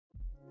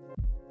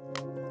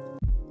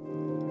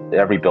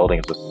every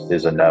building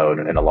is a node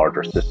in a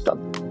larger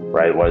system,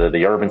 right? Whether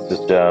the urban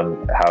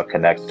system, how it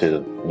connects to,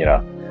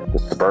 the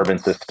suburban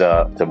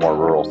system, to more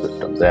rural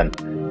systems.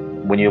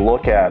 And when you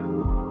look at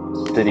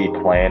city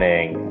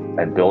planning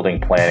and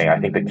building planning, I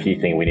think the key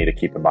thing we need to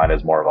keep in mind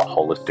is more of a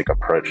holistic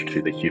approach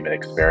to the human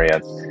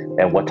experience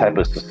and what type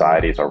of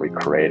societies are we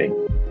creating.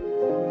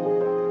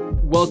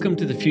 Welcome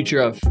to The Future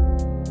Of,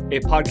 a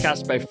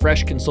podcast by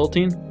Fresh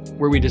Consulting,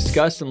 where we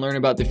discuss and learn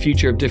about the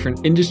future of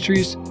different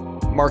industries,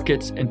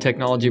 markets, and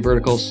technology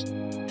verticals.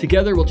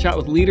 Together, we'll chat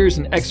with leaders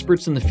and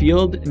experts in the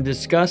field and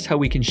discuss how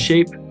we can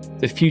shape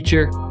the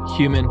future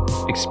human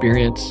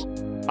experience.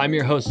 I'm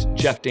your host,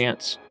 Jeff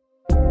Dance.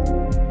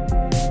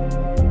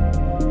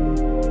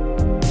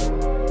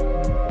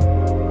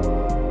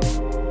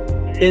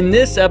 In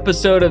this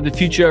episode of The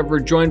Future Of, we're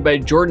joined by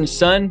Jordan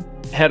Sun,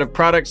 Head of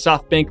Product,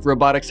 SoftBank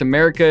Robotics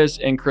Americas,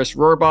 and Chris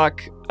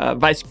Rohrbach,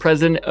 Vice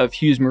President of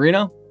Hughes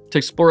Marino, to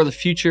explore the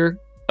future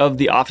of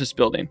the office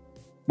building.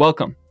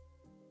 Welcome.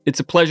 It's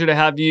a pleasure to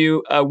have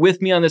you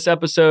with me on this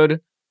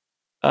episode,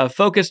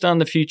 focused on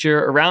the future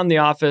around the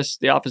office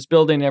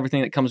building, and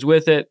everything that comes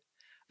with it.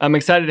 I'm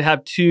excited to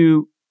have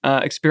two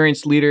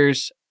experienced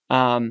leaders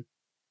and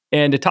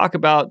to talk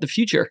about the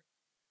future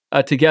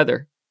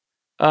together.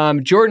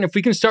 Jordan, if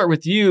we can start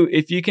with you,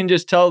 if you can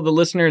just tell the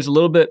listeners a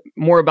little bit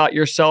more about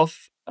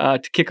yourself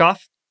to kick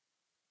off.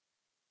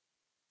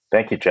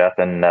 Thank you, Jeff.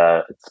 And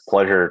it's a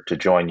pleasure to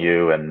join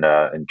you and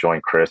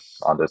join Chris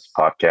on this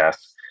podcast.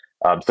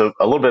 So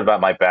a little bit about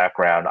my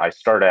background. I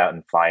started out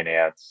in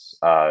finance,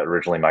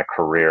 originally my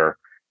career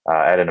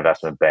at an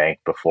investment bank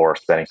before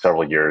spending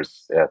several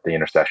years at the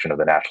intersection of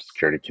the national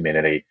security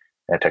community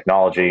and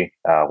technology,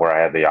 where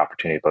I had the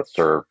opportunity to both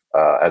serve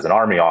as an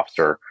Army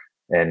officer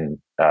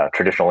in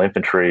traditional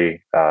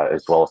infantry,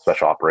 as well as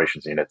special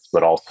operations units,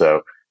 but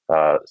also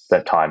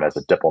spent time as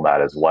a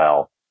diplomat as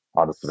well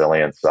on the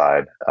civilian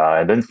side,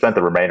 and then spent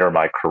the remainder of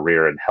my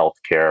career in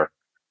healthcare,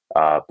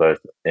 both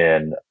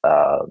in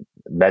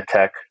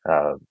medtech,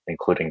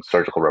 including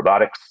surgical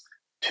robotics,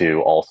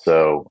 to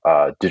also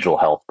digital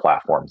health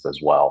platforms as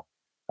well.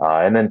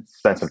 And then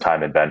spent some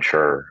time in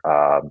venture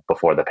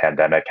before the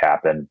pandemic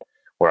happened,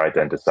 where I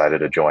then decided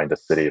to join the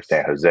city of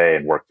San Jose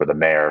and work for the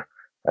mayor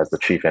as the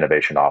chief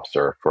innovation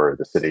officer for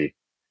the city,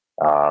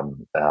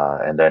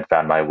 and then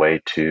found my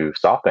way to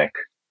SoftBank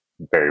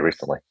very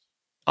recently.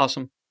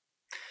 Awesome.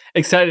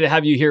 Excited to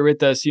have you here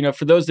with us.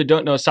 For those that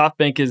don't know,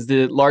 SoftBank is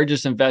the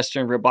largest investor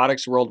in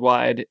robotics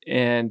worldwide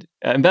and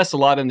invests a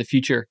lot in the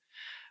future.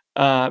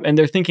 And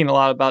they're thinking a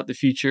lot about the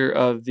future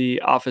of the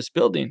office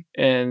building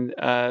and,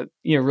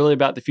 really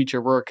about the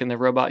future work and the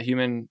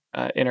robot-human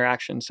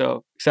interaction.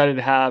 So excited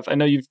to have, I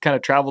know you've kind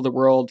of traveled the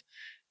world,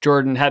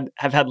 Jordan, have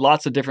had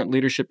lots of different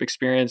leadership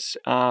experience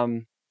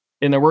in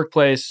the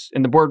workplace,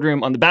 in the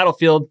boardroom, on the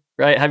battlefield,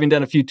 right? Having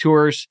done a few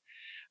tours.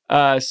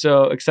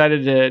 So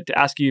excited to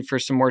ask you for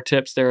some more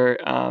tips there,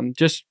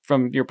 just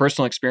from your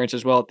personal experience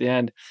as well at the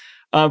end.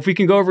 If we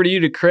can go over to you,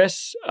 to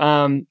Chris,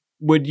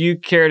 would you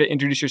care to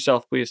introduce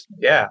yourself, please?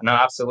 Yeah, no,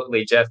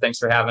 absolutely. Jeff, thanks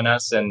for having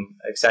us, and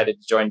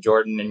excited to join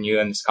Jordan and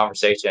you in this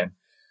conversation.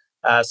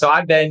 So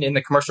I've been in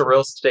the commercial real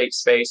estate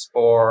space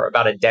for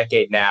about a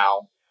decade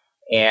now.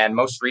 And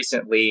most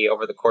recently,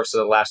 over the course of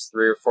the last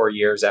 3 or 4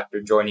 years after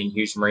joining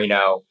Hughes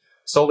Marino,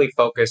 solely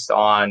focused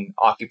on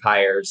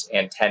occupiers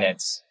and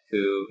tenants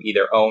who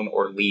either own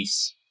or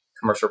lease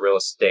commercial real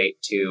estate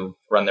to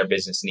run their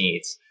business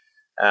needs.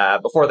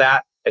 Before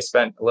that, I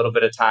spent a little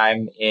bit of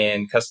time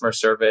in customer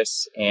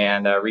service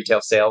and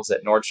retail sales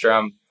at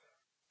Nordstrom,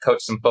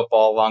 coached some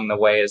football along the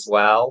way as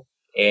well.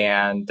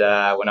 And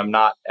when I'm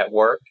not at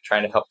work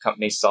trying to help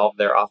companies solve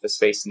their office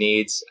space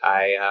needs,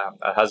 I'm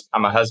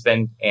a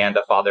husband and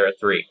a father of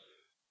 3.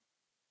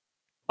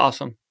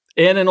 Awesome.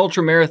 And an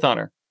ultra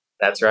marathoner.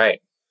 That's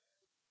right.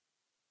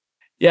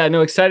 Yeah,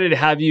 no, excited to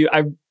have you.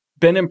 I've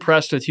been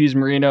impressed with Hughes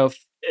Marino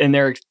and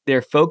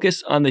their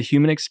focus on the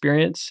human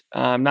experience,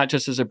 not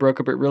just as a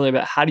broker, but really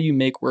about how do you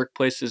make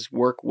workplaces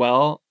work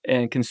well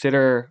and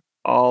consider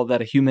all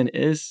that a human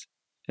is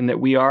and that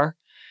we are.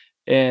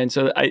 And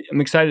so I'm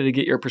excited to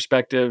get your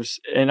perspectives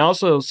and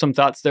also some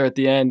thoughts there at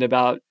the end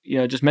about,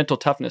 just mental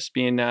toughness,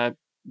 being a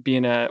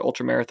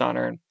ultra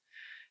marathoner and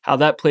how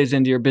that plays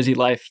into your busy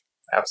life.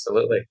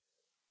 Absolutely.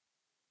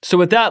 So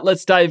with that,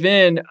 let's dive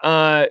in.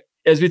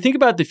 As we think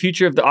about the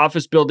future of the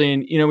office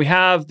building, we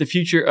have the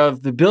future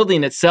of the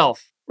building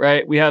itself,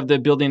 right? We have the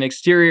building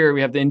exterior, we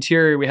have the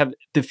interior, we have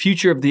the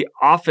future of the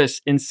office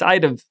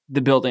inside of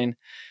the building,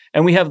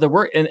 and we have the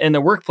work and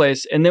the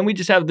workplace, and then we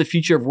just have the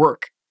future of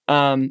work.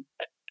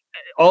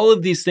 All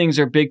of these things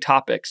are big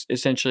topics,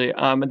 essentially.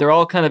 They're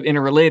all kind of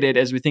interrelated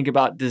as we think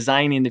about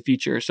designing the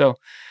future. So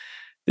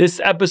this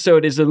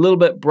episode is a little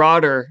bit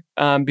broader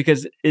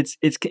because it's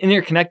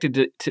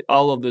interconnected to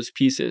all of those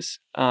pieces.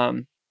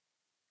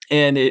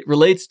 And it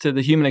relates to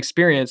the human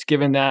experience,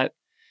 given that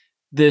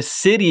the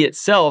city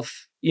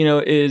itself,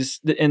 is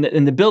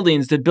in the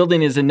buildings. The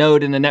building is a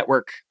node in the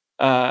network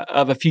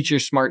of a future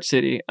smart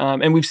city.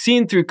 And we've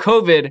seen through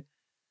COVID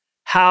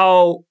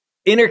how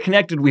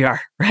interconnected we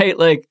are, right?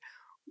 Like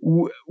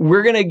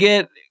we're going to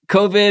get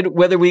COVID,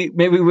 whether we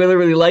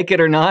really like it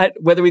or not,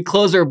 whether we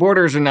close our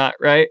borders or not,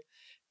 right?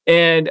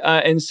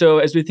 And so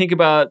as we think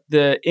about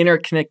the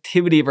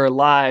interconnectivity of our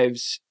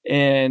lives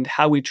and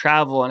how we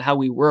travel and how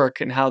we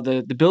work and how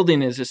the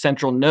building is a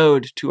central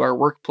node to our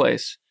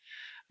workplace,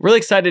 really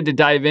excited to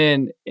dive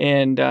in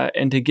and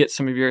to get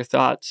some of your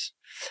thoughts.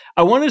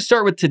 I want to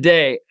start with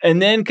today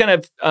and then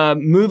kind of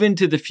move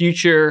into the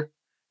future,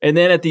 and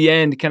then at the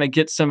end, kind of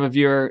get some of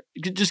your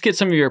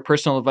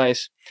personal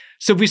advice.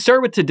 So if we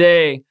start with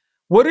today,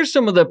 what are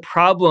some of the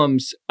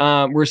problems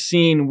we're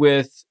seeing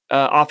with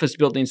office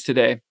buildings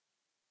today?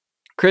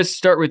 Chris,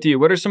 start with you.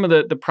 What are some of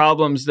the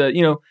problems that,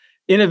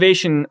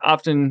 innovation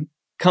often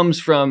comes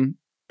from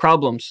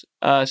problems.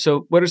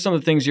 So what are some of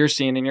the things you're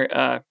seeing in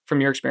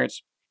from your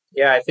experience?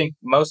 Yeah, I think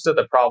most of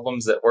the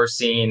problems that we're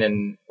seeing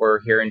and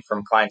we're hearing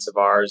from clients of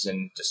ours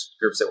and just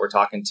groups that we're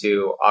talking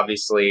to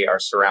obviously are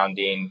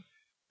surrounding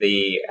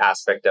the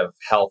aspect of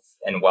health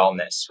and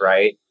wellness,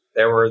 right?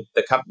 There were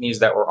the companies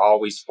that were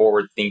always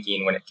forward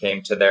thinking when it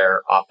came to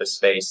their office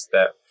space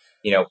that,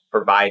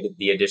 provided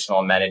the additional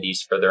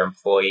amenities for their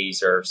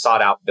employees or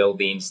sought out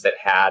buildings that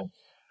had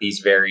these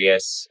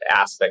various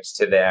aspects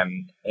to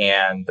them.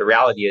 And the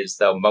reality is,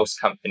 though, most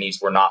companies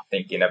were not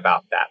thinking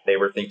about that. They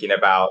were thinking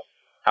about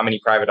how many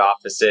private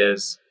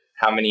offices,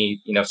 how many,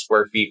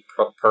 square feet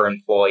per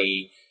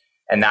employee,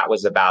 and that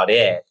was about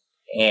it.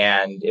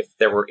 And if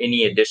there were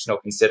any additional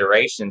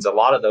considerations, a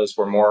lot of those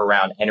were more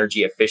around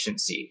energy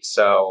efficiency.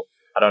 So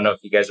I don't know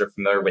if you guys are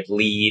familiar with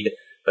LEED,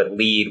 but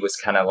LEED was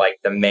kind of like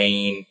the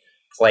main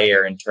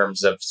player in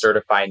terms of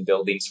certifying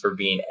buildings for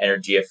being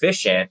energy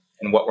efficient.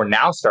 And what we're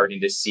now starting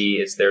to see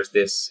is there's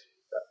this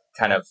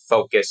kind of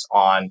focus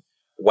on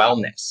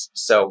wellness.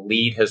 So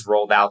LEED has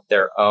rolled out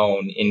their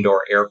own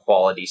indoor air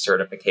quality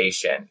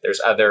certification.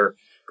 There's other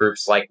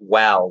groups like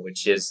WELL,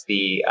 which is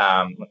the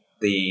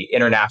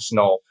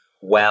International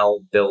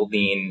Well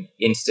Building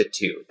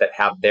Institute, that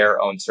have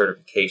their own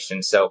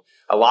certification. So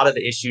a lot of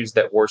the issues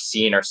that we're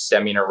seeing are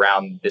stemming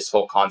around this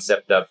whole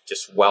concept of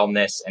just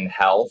wellness and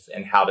health,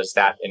 and how does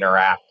that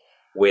interact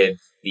with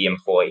the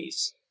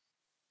employees.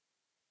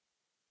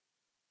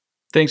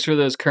 Thanks for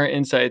those current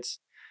insights.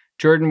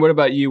 Jordan, what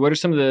about you? What are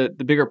some of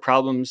the bigger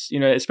problems,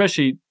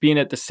 especially being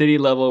at the city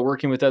level,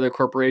 working with other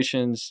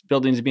corporations,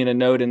 buildings being a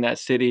node in that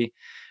city?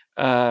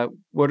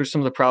 What are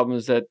some of the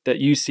problems that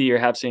you see or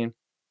have seen?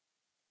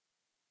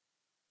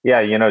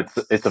 Yeah,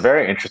 it's a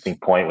very interesting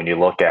point when you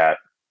look at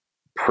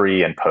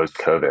pre and post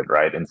COVID,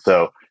 right? And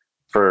so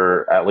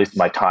for at least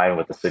my time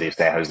with the city of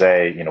San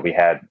Jose, we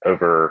had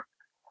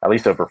at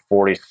least over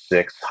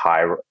 46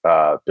 high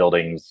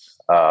buildings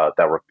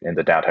that were in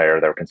the downtown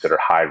area that were considered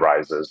high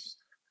rises.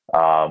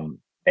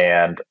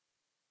 And,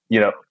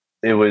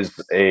 it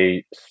was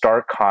a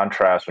stark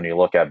contrast when you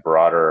look at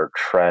broader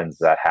trends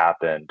that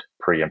happened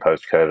pre and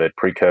post COVID.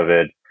 Pre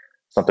COVID,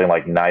 something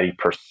like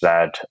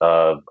 90%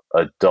 of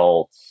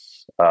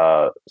adults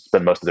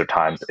spend most of their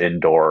times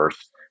indoors.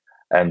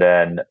 And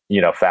then,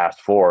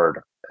 fast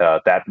forward,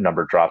 that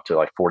number dropped to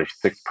like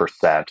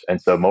 46%.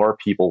 And so more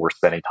people were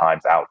spending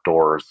times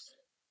outdoors.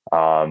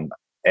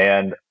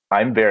 And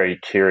I'm very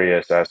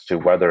curious as to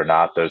whether or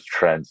not those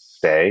trends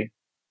stay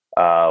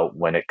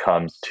when it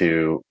comes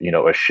to,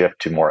 a shift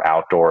to more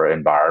outdoor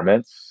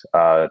environments,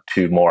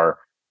 to more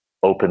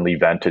openly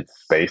vented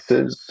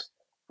spaces.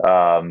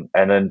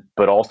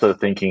 But also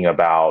thinking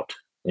about,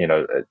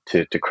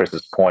 to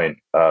Chris's point,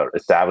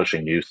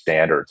 establishing new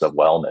standards of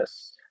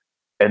wellness.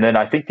 And then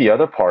I think the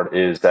other part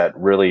is that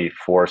really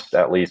forced,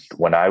 at least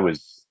when I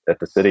was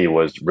at the city,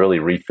 was really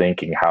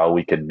rethinking how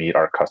we can meet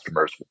our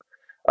customers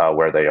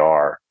where they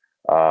are,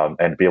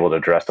 and be able to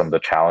address some of the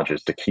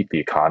challenges to keep the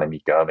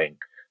economy going.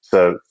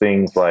 So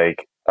things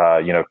like,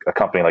 a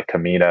company like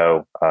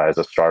Camino as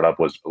a startup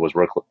was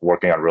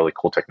working on really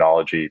cool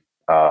technology,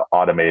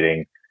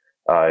 automating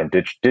and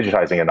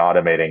digitizing and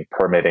automating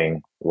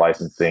permitting,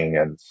 licensing,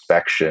 and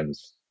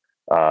inspections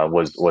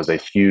was a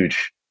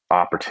huge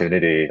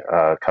opportunity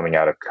coming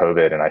out of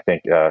COVID. And I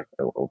think it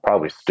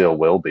probably still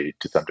will be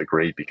to some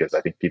degree, because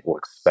I think people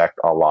expect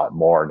a lot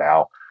more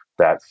now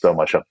that so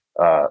much of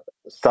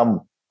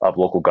some of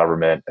local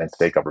government and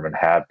state government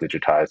have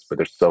digitized, but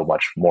there's so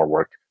much more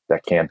work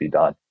that can be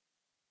done.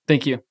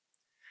 Thank you.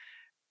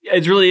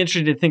 It's really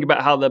interesting to think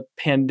about how the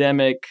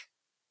pandemic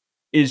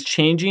is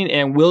changing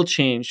and will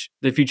change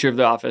the future of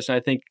the office. And I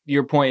think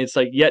your point, it's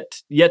like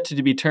yet to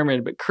be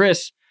determined. But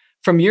Chris,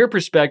 from your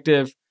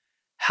perspective,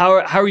 how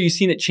are you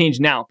seeing it change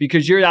now?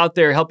 Because you're out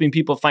there helping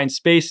people find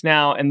space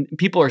now, and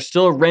people are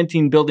still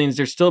renting buildings.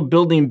 They're still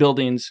building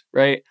buildings,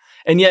 right?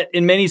 And yet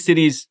in many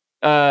cities,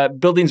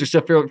 buildings are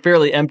still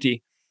fairly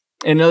empty.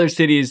 In other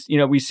cities,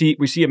 we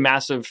see a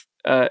massive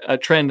a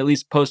trend, at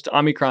least post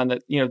Omicron,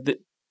 that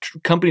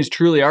companies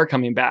truly are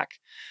coming back.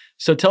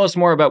 So tell us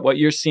more about what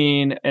you're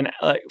seeing and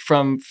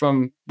from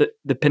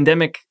the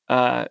pandemic,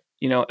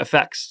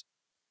 effects.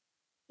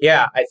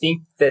 Yeah, I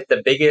think that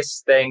the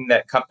biggest thing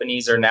that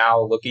companies are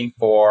now looking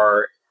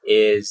for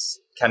is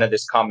kind of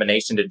this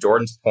combination, to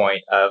Jordan's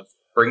point, of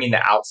bringing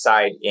the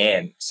outside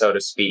in, so to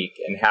speak,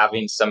 and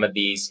having some of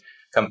these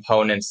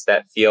components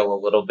that feel a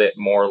little bit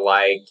more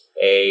like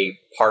a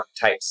park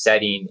type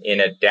setting in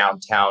a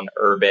downtown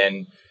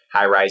urban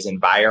high-rise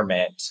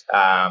environment.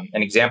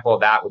 An example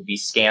of that would be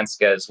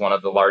Skanska, is one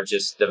of the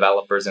largest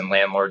developers and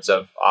landlords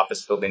of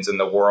office buildings in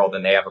the world,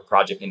 and they have a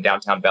project in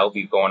downtown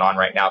Bellevue going on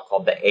right now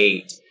called the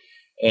 8.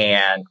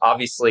 And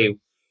obviously,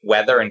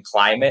 weather and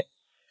climate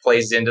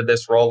plays into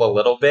this role a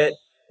little bit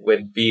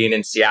with being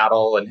in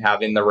Seattle and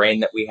having the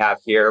rain that we have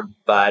here,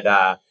 but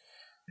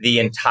the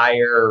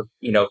entire,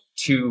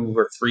 2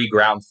 or 3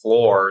 ground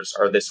floors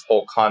are this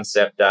whole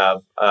concept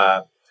of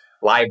a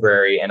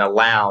library and a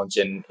lounge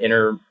and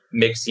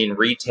intermixing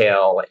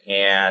retail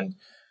and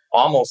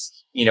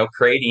almost,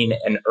 creating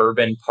an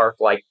urban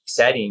park-like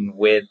setting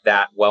with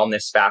that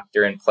wellness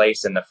factor in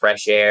place and the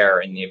fresh air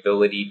and the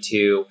ability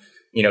to,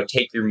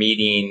 take your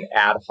meeting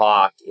ad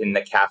hoc in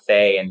the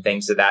cafe and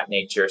things of that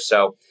nature.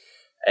 So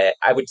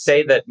I would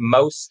say that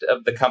most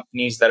of the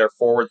companies that are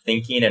forward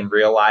thinking and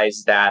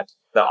realize that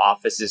the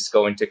office is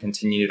going to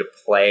continue to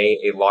play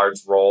a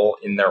large role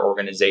in their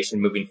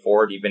organization moving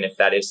forward, even if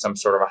that is some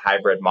sort of a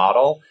hybrid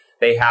model,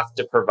 they have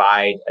to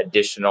provide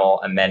additional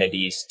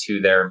amenities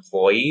to their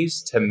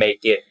employees to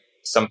make it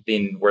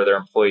something where their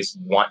employees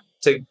want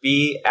to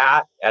be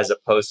at as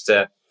opposed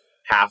to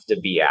have to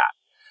be at.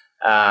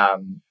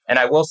 And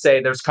I will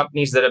say there's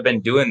companies that have been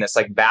doing this,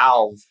 like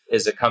Valve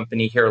is a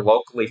company here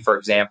locally, for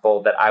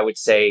example, that I would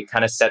say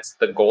kind of sets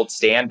the gold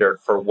standard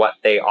for what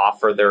they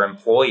offer their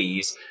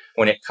employees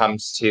when it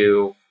comes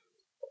to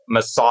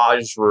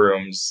massage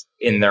rooms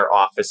in their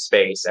office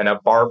space and a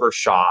barber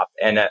shop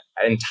and an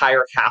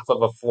entire half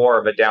of a floor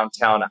of a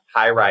downtown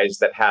high rise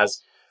that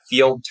has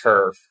field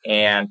turf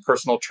and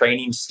personal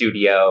training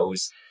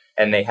studios.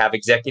 And they have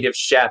executive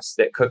chefs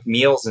that cook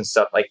meals and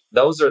stuff. Like,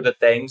 those are the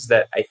things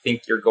that I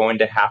think you're going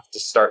to have to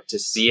start to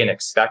see and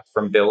expect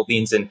from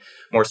buildings, and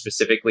more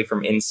specifically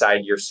from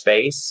inside your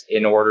space,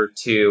 in order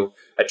to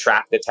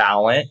attract the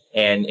talent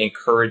and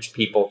encourage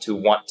people to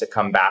want to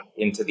come back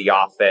into the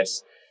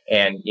office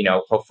and,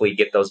 hopefully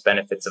get those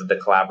benefits of the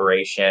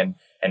collaboration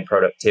and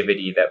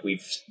productivity that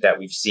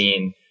we've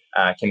seen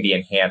can be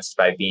enhanced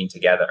by being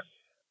together.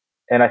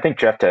 And I think,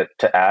 Jeff,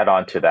 to add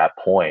on to that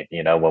point,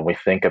 when we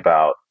think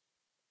about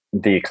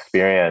the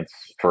experience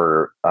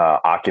for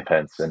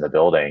occupants in the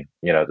building,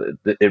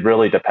 it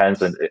really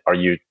depends on,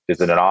 is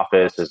it an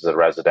office? Is it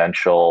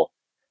residential?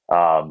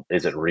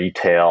 Is it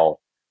retail?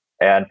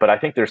 But I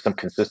think there's some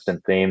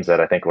consistent themes that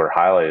I think were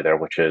highlighted there,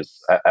 which is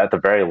at the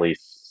very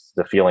least,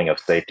 the feeling of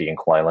safety and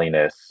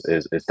cleanliness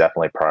is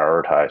definitely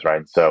prioritized, right?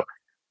 And so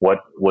what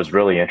was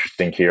really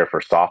interesting here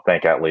for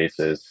SoftBank, at least,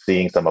 is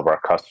seeing some of our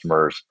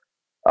customers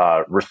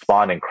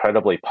respond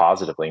incredibly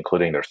positively,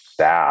 including their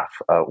staff,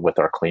 with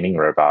our cleaning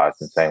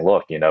robots, and saying,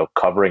 look,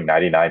 covering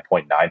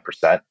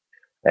 99.9%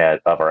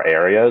 of our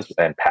areas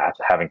and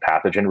having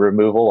pathogen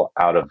removal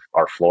out of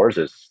our floors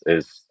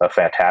is a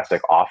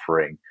fantastic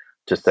offering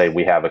to say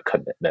we have a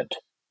commitment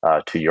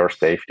to your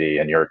safety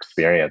and your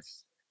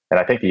experience. And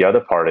I think the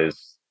other part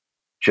is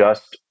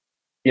just,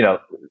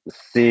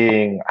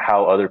 seeing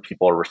how other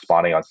people are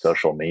responding on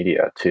social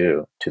media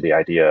too, to the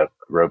idea of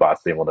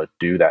robots being able to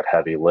do that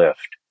heavy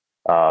lift.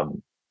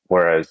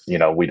 Whereas,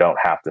 we don't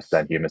have to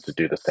send humans to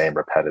do the same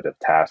repetitive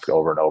task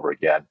over and over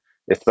again,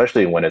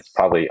 especially when it's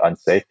probably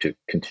unsafe to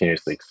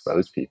continuously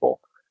expose people,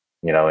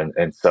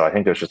 and so I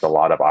think there's just a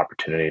lot of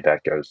opportunity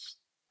that goes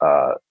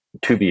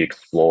to be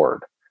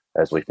explored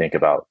as we think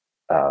about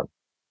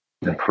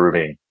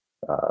improving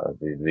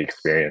the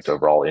experience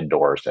overall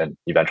indoors and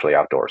eventually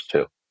outdoors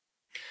too.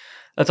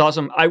 That's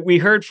awesome. We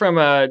heard from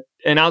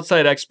an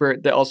outside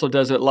expert that also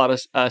does a lot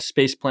of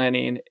space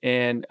planning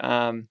and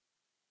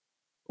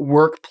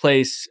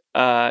workplace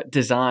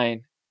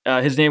design.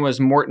 His name was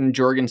Morten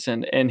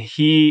Jorgensen, and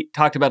he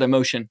talked about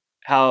emotion,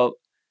 how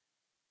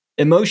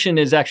emotion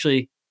is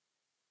actually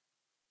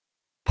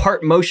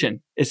part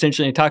motion,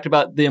 essentially. He talked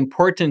about the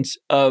importance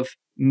of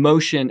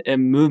motion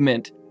and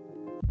movement.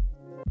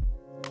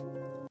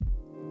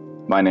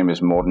 My name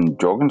is Morten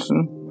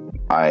Jorgensen.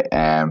 I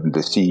am the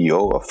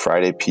CEO of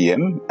Friday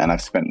PM, and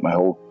I've spent my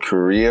whole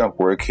career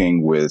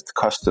working with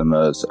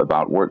customers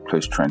about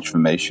workplace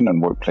transformation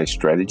and workplace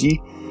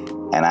strategy.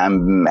 And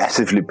I'm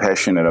massively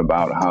passionate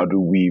about how do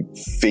we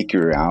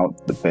figure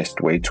out the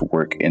best way to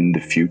work in the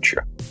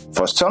future.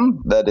 For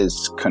some, that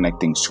is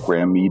connecting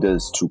square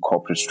meters to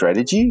corporate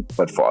strategy.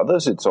 But for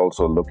others, it's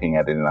also looking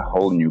at it in a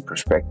whole new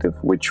perspective,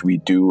 which we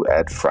do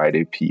at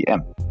Friday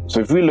PM.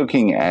 So if we're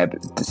looking at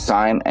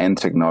design and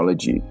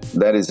technology,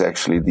 that is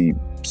actually the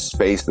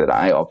space that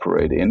I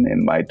operate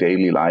in my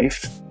daily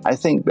life. I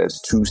think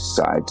there's 2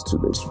 sides to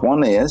this.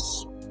 One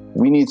is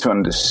we need to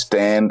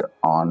understand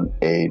on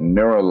a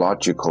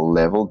neurological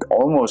level,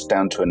 almost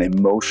down to an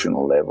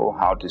emotional level,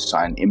 how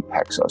design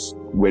impacts us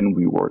when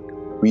we work.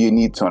 We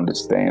need to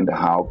understand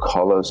how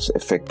colors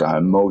affect our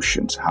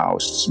emotions, how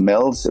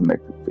smells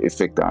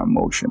affect our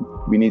emotion.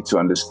 We need to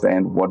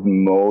understand what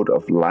mode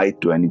of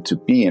light do I need to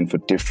be in for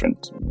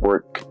different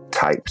work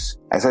types.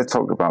 As I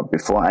talked about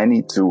before, I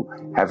need to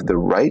have the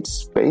right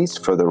space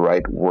for the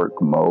right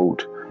work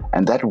mode.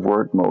 And that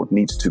work mode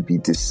needs to be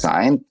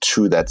designed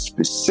to that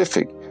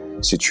specific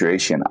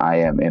situation I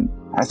am in.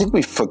 I think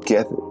we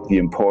forget the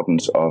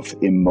importance of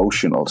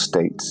emotional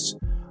states.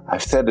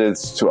 I've said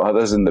this to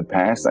others in the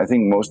past. I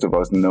think most of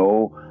us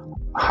know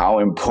how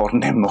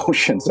important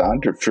emotions are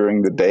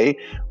during the day.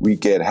 We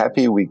get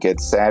happy, we get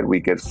sad, we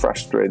get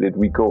frustrated,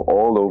 we go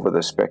all over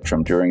the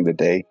spectrum during the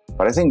day.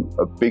 But I think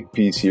a big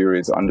piece here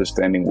is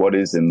understanding what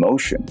is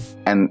emotion.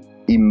 And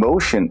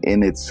emotion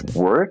in its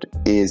word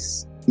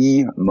is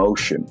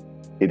emotion.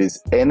 It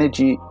is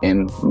energy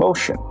in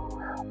motion.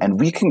 And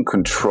we can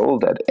control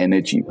that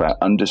energy by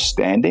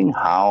understanding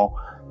how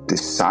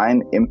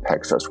design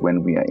impacts us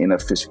when we are in a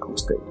physical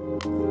state.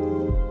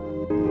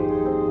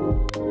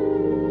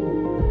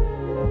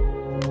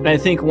 And I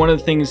think one of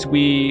the things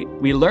we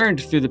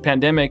learned through the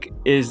pandemic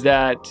is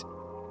that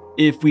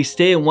if we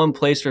stay in one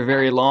place for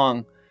very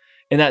long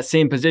in that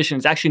same position,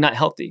 it's actually not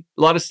healthy.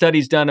 A lot of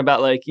studies done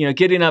about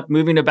getting up,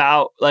 moving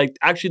about,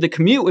 actually the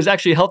commute was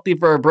actually healthy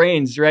for our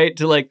brains, right?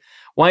 To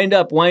wind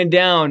up, wind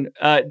down,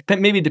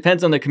 maybe it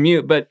depends on the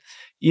commute, but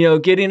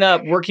getting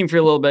up, working for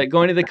a little bit,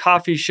 going to the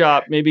coffee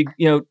shop, maybe,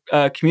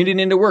 commuting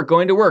into work,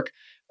 going to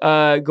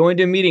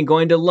a meeting,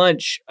 going to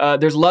lunch.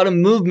 There's a lot of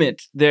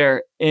movement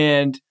there.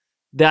 And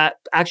that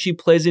actually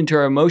plays into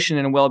our emotion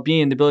and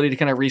well-being, the ability to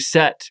kind of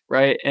reset,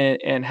 right?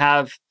 And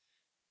have,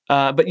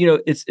 but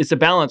it's a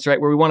balance, right?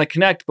 Where we want to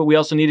connect, but we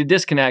also need to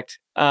disconnect.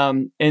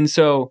 And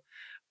so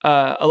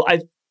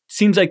it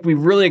seems like we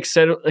really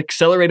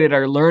accelerated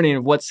our learning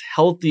of what's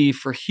healthy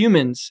for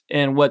humans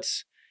and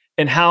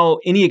how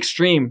any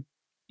extreme,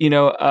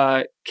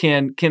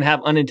 can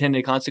have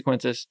unintended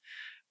consequences.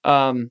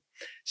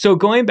 So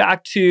going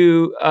back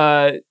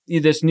to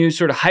this new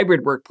sort of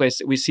hybrid workplace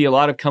that we see a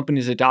lot of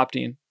companies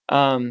adopting,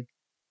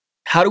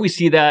 how do we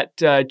see that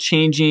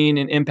changing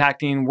and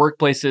impacting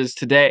workplaces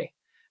today?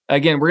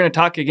 Again, we're going to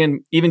talk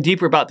even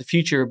deeper about the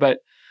future, but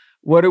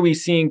what are we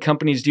seeing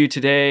companies do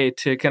today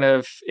to kind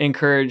of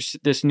encourage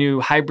this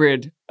new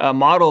hybrid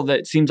model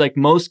that seems like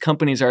most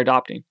companies are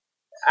adopting?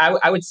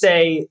 I would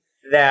say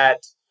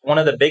that one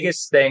of the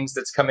biggest things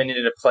that's coming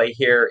into play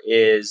here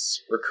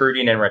is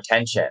recruiting and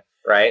retention,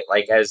 right?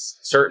 As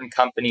certain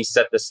companies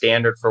set the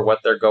standard for what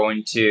they're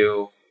going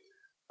to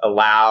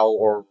allow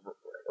or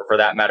for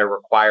that matter,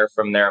 require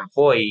from their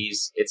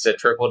employees, it's a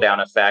trickle-down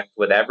effect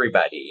with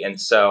everybody. And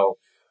so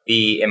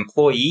the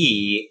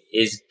employee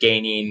is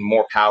gaining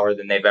more power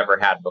than they've ever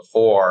had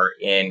before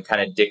in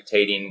kind of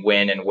dictating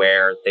when and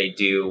where they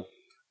do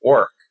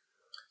work.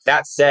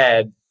 That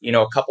said,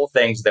 a couple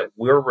things that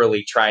we're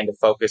really trying to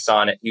focus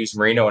on at Hughes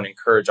Marino and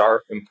encourage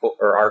our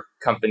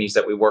companies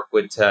that we work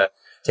with to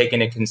take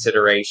into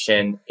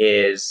consideration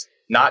is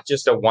not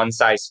just a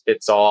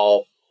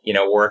one-size-fits-all.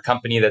 We're a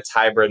company that's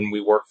hybrid and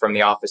we work from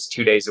the office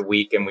 2 days a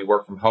week and we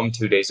work from home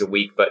 2 days a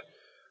week. But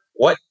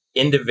what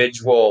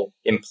individual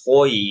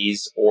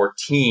employees or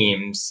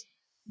teams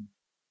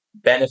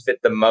benefit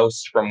the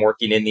most from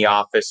working in the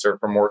office or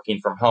from working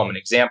from home? An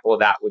example of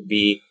that would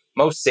be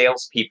most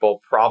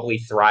salespeople probably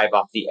thrive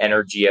off the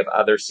energy of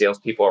other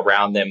salespeople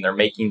around them. They're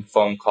making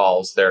phone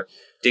calls. They're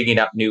digging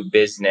up new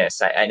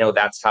business. I know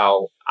that's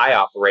how I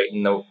operate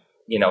in the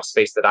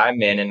space that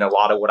I'm in. And a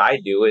lot of what I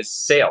do is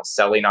sales,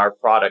 selling our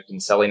product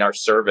and selling our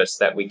service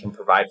that we can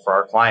provide for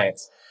our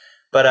clients.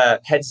 But a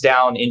heads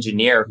down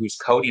engineer who's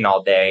coding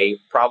all day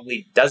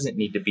probably doesn't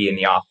need to be in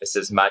the office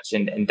as much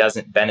and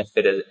doesn't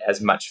benefit as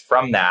much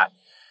from that.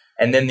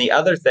 And then the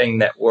other thing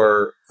that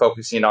we're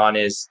focusing on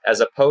is, as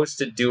opposed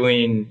to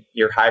doing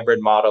your hybrid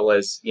model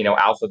as,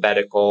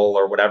 alphabetical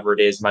or whatever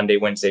it is, Monday,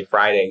 Wednesday,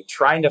 Friday,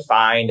 trying to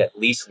find at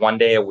least one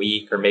day a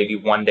week or maybe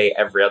one day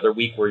every other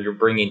week where you're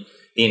bringing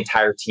the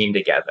entire team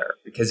together.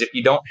 Because if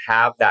you don't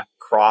have that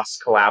cross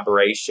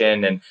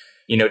collaboration and,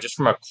 just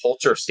from a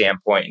culture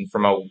standpoint and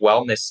from a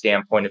wellness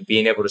standpoint of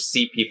being able to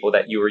see people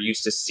that you were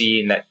used to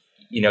seeing that,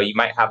 you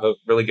might have a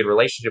really good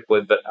relationship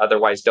with, but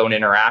otherwise don't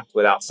interact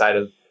with outside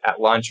of at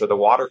lunch or the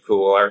water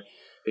cooler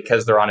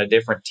because they're on a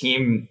different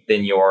team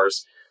than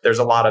yours, there's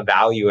a lot of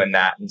value in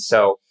that. And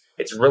so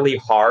it's really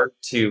hard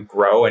to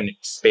grow and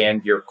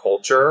expand your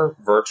culture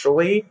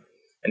virtually.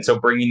 And so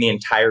bringing the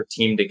entire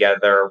team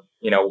together,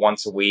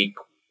 once a week,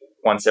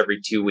 once every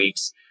 2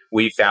 weeks,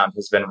 we found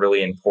has been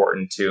really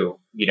important to,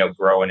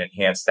 grow and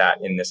enhance that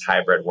in this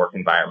hybrid work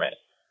environment.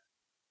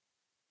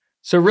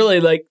 So really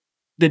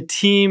the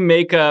team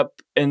makeup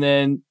and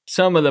then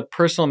some of the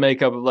personal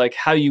makeup of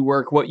how you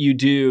work, what you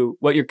do,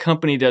 what your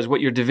company does,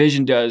 what your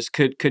division does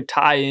could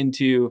tie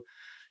into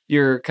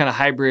your kind of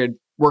hybrid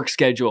work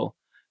schedule.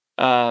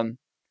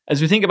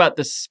 As we think about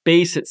the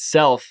space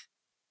itself,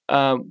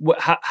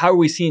 how are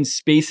we seeing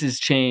spaces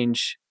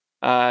change?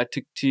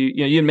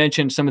 You had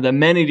mentioned some of the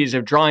amenities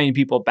of drawing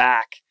people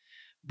back,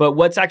 but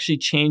what's actually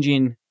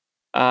changing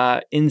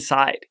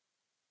inside?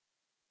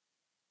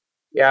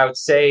 Yeah, I would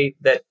say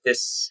that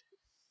this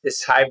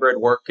hybrid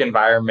work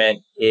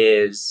environment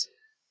is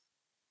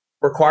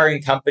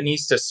requiring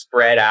companies to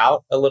spread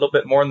out a little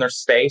bit more in their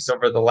space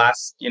over the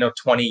last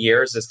 20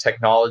 years as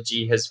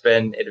technology has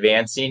been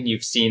advancing.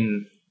 You've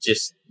seen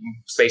just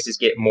spaces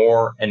get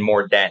more and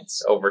more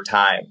dense over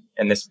time.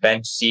 And this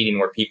bench seating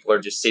where people are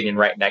just sitting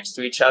right next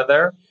to each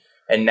other.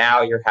 And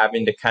now you're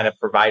having to kind of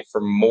provide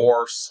for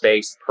more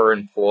space per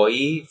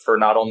employee for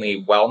not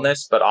only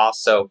wellness, but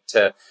also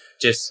to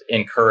just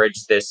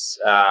encourage this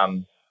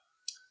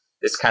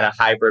this kind of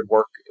hybrid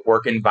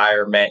work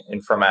environment.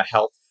 And from a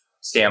health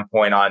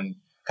standpoint on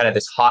kind of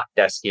this hot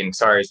desking,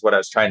 sorry, is what I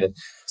was trying to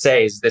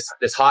say, is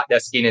this hot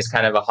desking is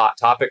kind of a hot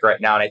topic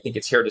right now. And I think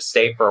it's here to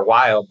stay for a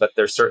while, but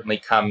there certainly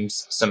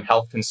comes some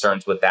health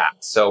concerns with that.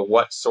 So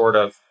what sort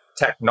of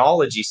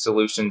technology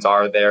solutions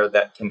are there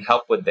that can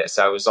help with this?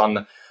 I was on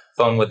the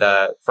phone with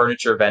a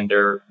furniture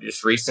vendor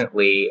just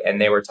recently,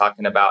 and they were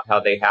talking about how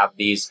they have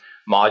these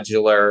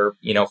modular,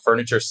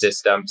 furniture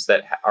systems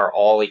that are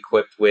all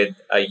equipped with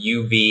a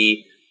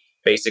UV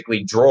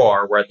basically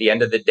drawer, where at the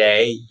end of the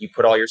day, you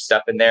put all your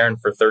stuff in there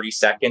and for 30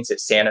 seconds, it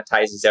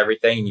sanitizes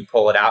everything and you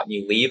pull it out and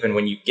you leave. And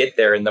when you get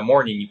there in the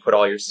morning, you put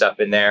all your stuff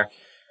in there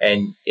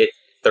and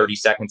 30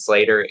 seconds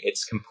later,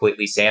 it's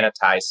completely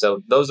sanitized.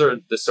 So those are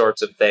the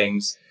sorts of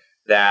things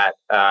that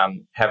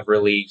have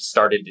really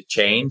started to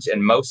change.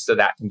 And most of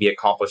that can be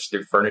accomplished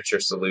through furniture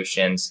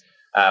solutions,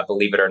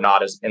 believe it or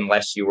not,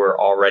 unless you were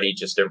already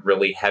just a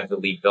really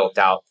heavily built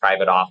out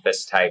private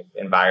office type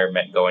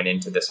environment going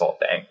into this whole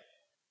thing.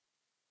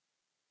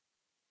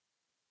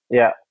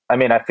 Yeah, I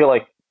mean, I feel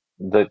like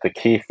the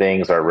key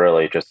things are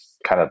really just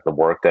kind of the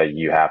work that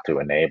you have to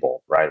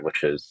enable, right?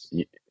 Which is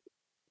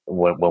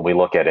when we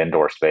look at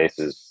indoor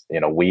spaces,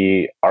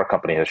 our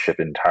company has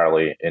shifted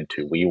entirely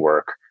into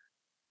WeWork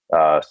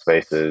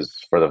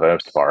spaces for the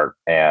most part,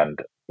 and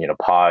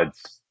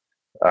pods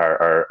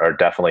are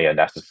definitely a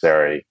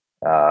necessary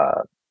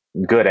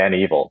good and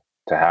evil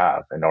to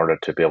have in order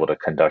to be able to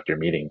conduct your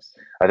meetings.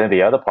 I think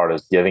the other part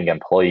is giving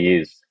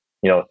employees,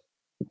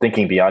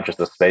 thinking beyond just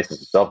the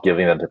spaces itself,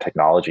 giving them the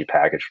technology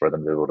package for them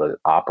to be able to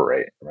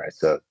operate, right?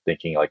 So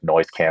thinking like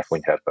noise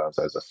canceling headphones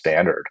as a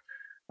standard,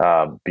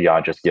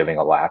 beyond just giving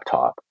a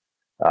laptop,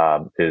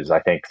 is I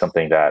think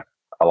something that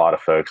a lot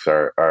of folks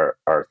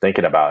are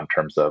thinking about in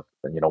terms of,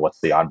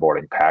 what's the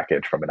onboarding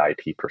package from an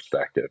IT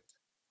perspective.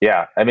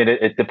 Yeah, I mean,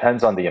 it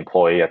depends on the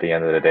employee at the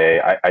end of the day.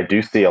 I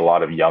do see a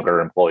lot of younger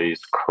employees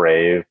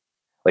crave,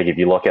 like if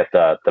you look at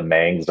the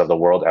Mangs of the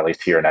world, at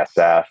least here in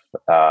SF,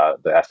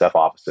 the SF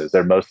offices,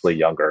 they're mostly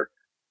younger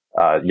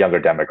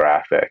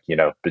demographic,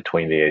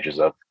 between the ages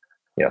of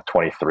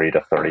 23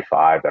 to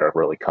 35, that are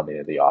really coming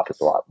into the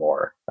office a lot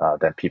more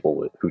than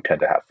people who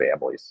tend to have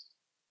families.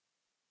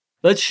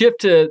 Let's shift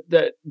to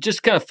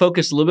just kind of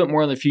focus a little bit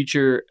more on the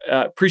future.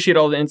 Appreciate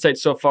all the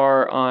insights so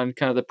far on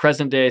kind of the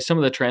present day, some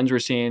of the trends we're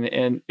seeing,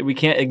 and we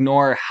can't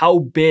ignore how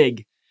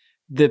big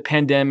the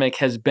pandemic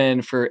has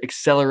been for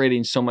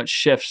accelerating so much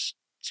shifts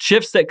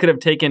that could have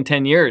taken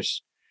 10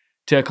 years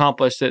to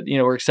accomplish that,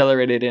 were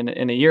accelerated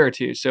in a year or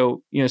two.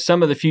 So,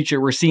 some of the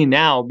future we're seeing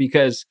now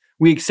because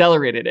we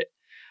accelerated it.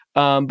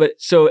 But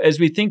so as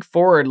we think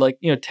forward,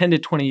 10 to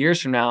 20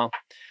 years from now,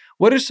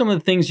 what are some of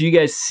the things you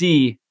guys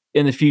see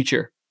in the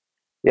future?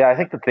 Yeah, I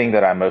think the thing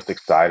that I'm most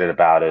excited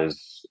about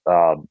is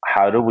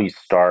how do we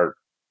start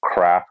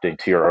crafting,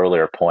 to your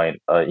earlier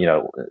point,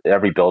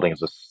 every building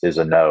is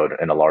a node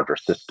in a larger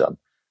system,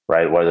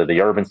 right? Whether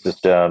the urban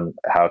system,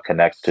 how it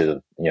connects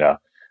to,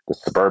 the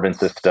suburban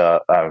system,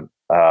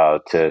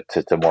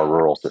 to more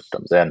rural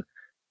systems. And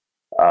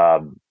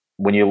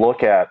when you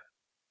look at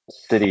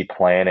city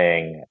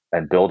planning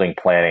and building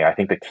planning, I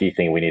think the key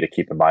thing we need to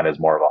keep in mind is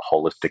more of a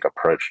holistic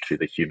approach to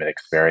the human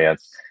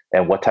experience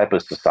and what type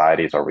of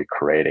societies are we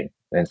creating.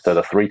 And so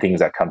the three things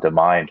that come to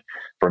mind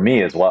for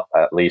me is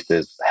at least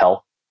is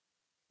health,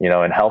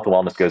 and health and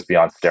wellness goes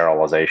beyond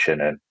sterilization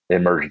and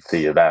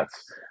emergency events,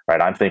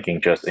 right? I'm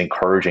thinking just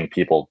encouraging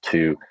people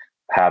to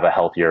have a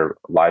healthier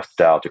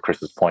lifestyle, to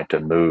Chris's point,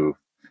 to move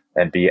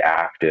and be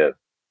active,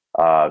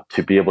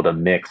 to be able to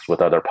mix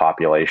with other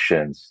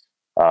populations.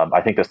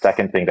 I think the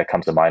second thing that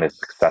comes to mind is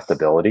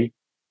accessibility,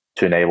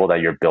 to enable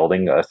that you're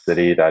building a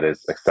city that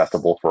is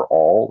accessible for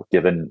all,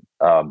 given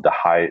the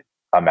high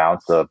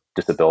amounts of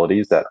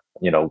disabilities that,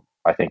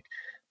 I think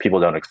people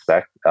don't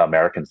expect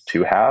Americans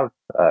to have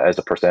as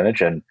a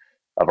percentage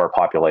of our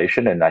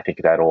population. And I think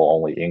that will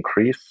only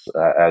increase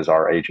as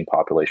our aging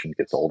population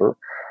gets older.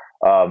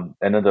 And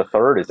then the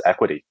third is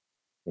equity,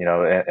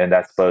 and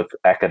that's both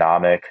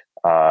economic,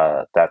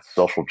 that's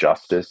social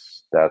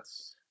justice,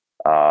 that's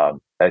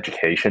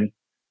education,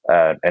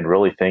 and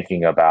really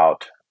thinking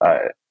about,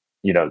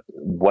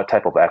 what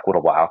type of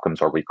equitable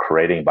outcomes are we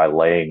creating by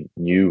laying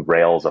new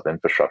rails of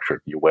infrastructure,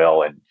 if you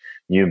will, and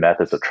new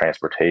methods of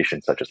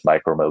transportation, such as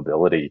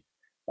micromobility,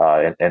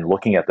 and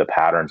looking at the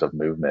patterns of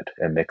movement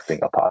and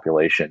mixing of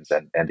populations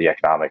and the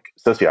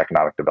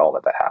socioeconomic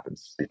development that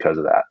happens because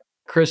of that.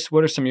 Chris,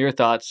 what are some of your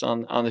thoughts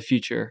on the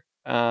future?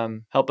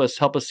 Help us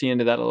see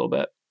into that a little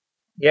bit.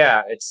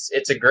 Yeah,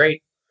 it's a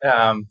great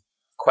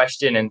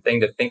question and thing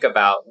to think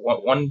about.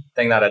 One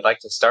thing that I'd like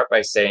to start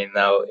by saying,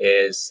 though,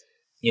 is,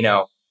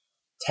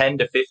 10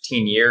 to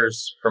 15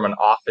 years from an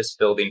office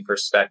building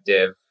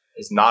perspective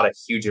is not a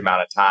huge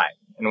amount of time.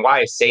 And why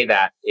I say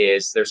that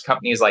is there's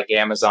companies like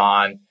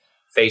Amazon,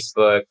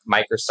 Facebook,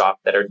 Microsoft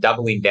that are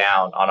doubling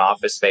down on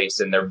office space,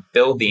 and they're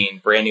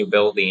building brand new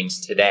buildings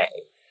today.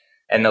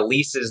 And the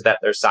leases that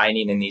they're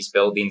signing in these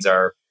buildings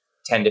are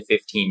 10 to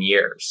 15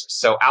 years.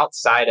 So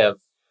outside of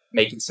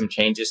making some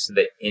changes to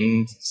the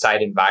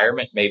inside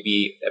environment,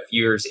 maybe a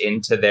few years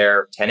into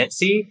their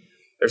tenancy,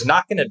 there's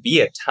not going to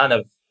be a ton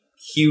of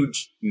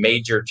huge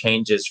major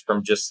changes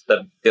from just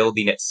the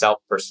building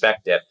itself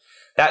perspective.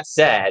 That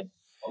said,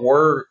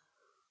 we're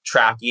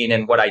tracking,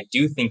 and what I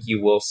do think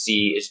you will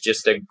see is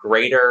just a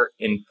greater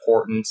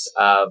importance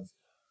of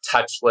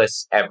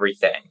touchless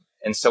everything.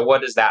 And so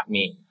what does that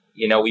mean?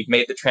 You know, we've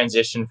made the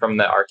transition from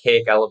the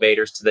archaic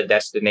elevators to the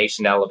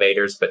destination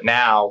elevators, but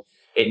now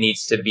it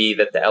needs to be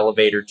that the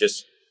elevator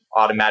just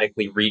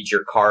automatically reads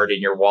your card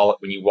in your wallet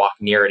when you walk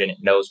near it, and it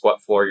knows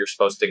what floor you're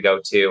supposed to go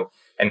to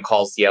and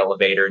calls the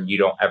elevator, and you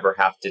don't ever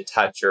have to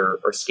touch or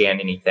scan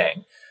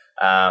anything.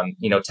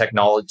 You know,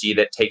 technology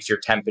that takes your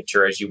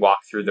temperature as you walk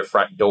through the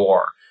front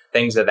door,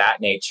 things of that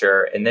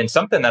nature. And then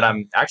something that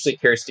I'm actually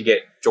curious to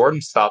get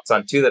Jordan's thoughts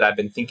on too, that I've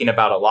been thinking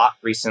about a lot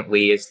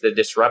recently, is the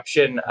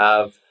disruption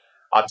of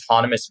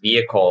autonomous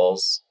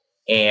vehicles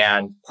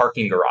and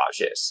parking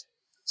garages.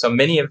 So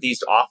many of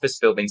these office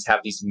buildings have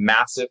these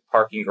massive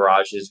parking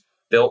garages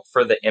built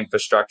for the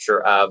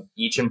infrastructure of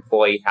each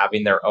employee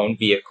having their own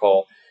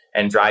vehicle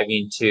and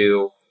driving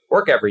to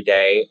work every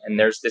day. And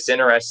there's this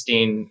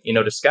interesting, you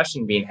know,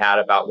 discussion being had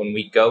about when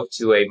we go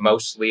to a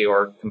mostly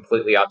or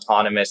completely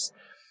autonomous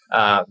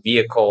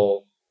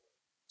vehicle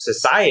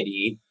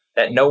society,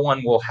 that no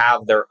one will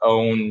have their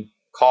own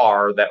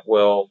car that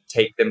will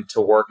take them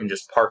to work and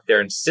just park there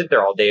and sit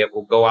there all day. It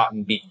will go out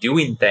and be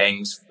doing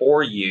things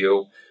for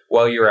you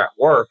while you're at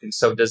work. And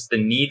so does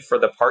the need for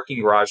the parking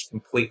garage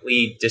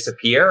completely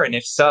disappear? And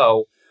if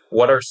so,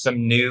 what are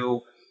some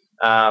new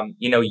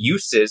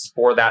uses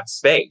for that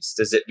space?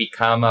 Does it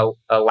become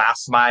a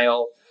last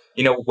mile,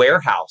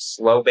 warehouse,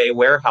 low bay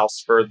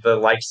warehouse for the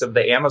likes of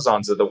the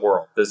Amazons of the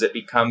world? Does it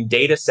become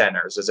data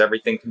centers as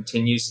everything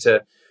continues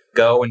to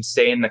go and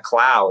stay in the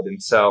cloud?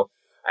 And so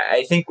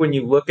I think when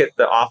you look at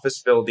the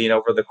office building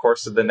over the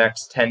course of the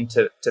next 10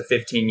 to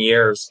 15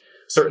 years,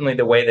 certainly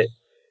the way that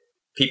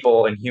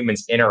people and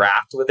humans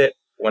interact with it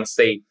once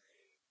they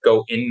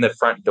go in the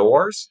front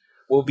doors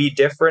will be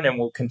different and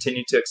will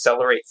continue to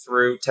accelerate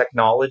through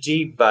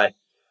technology. But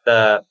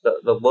the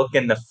look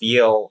and the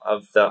feel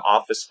of the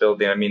office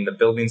building, I mean, the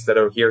buildings that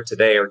are here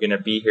today are going to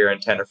be here in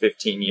 10 or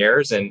 15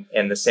 years. And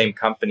the same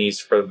companies,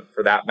 for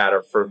that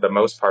matter, for the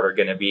most part, are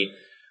going to be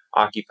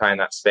occupying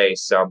that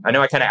space. So I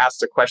know I kind of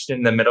asked a question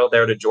in the middle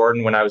there to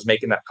Jordan when I was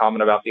making that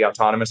comment about the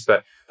autonomous,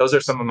 but those are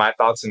some of my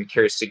thoughts, and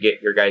curious to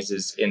get your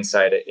guys'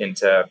 insight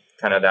into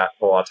kind of that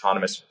whole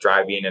autonomous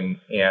driving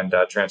and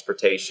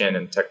transportation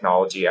and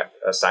technology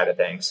side of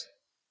things.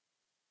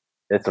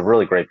 It's a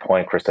really great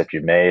point, Chris, that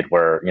you made,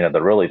 where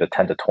the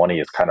 10 to 20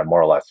 is kind of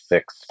more or less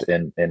fixed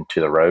into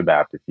the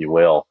roadmap, if you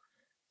will.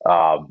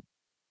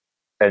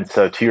 And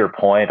so to your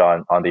point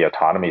on the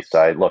autonomy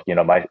side, look,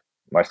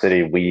 my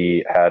city,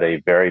 we had a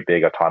very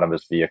big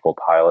autonomous vehicle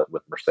pilot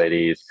with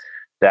Mercedes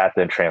that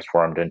then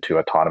transformed into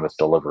autonomous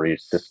delivery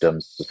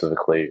systems,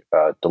 specifically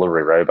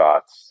delivery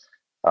robots,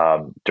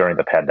 during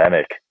the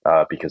pandemic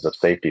because of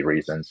safety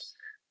reasons.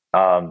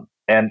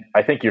 And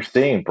I think you're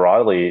seeing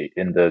broadly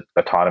in the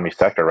autonomy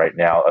sector right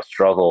now a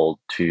struggle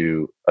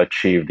to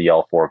achieve the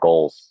L4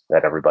 goals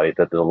that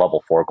the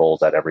level 4 goals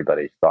that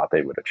everybody thought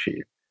they would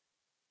achieve.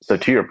 So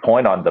to your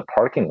point on the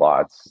parking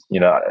lots,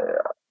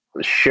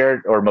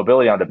 shared or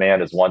mobility on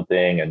demand is one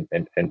thing,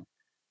 and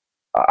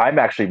I'm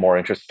actually more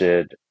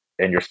interested,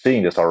 and you're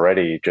seeing this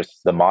already,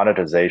 just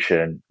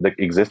the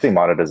existing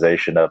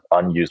monetization of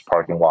unused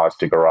parking lots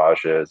to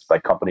garages,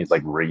 like companies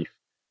like Reef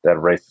that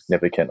have raised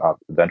significant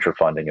venture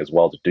funding as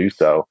well to do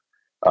so.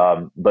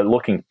 But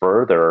looking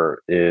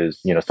further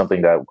is,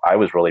 something that I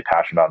was really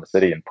passionate about in the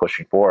city and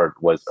pushing forward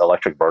was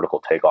electric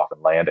vertical takeoff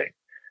and landing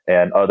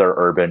and other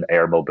urban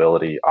air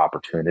mobility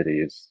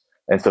opportunities.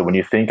 And so when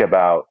you think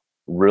about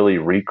really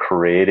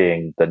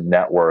recreating the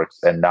networks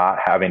and not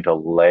having to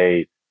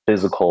lay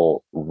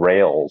physical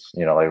rails,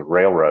 like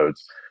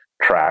railroads,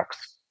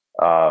 tracks,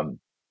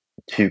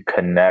 to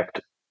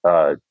connect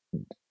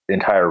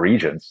entire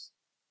regions,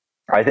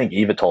 I think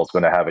eVTOL is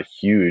going to have a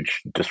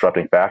huge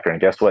disrupting factor. And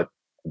guess what?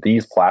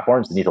 These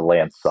platforms need to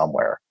land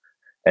somewhere.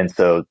 And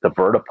so the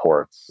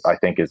vertiports, I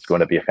think, is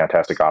going to be a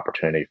fantastic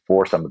opportunity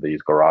for some of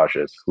these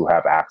garages who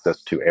have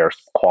access to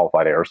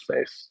qualified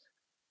airspace.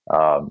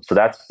 So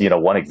that's,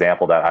 one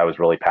example that I was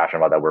really passionate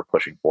about that we're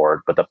pushing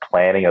forward. But the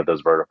planning of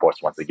those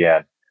vertiports, once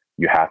again,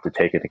 you have to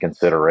take into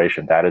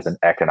consideration that is an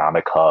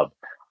economic hub,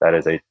 that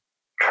is a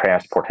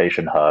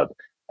transportation hub,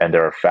 and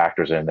there are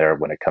factors in there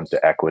when it comes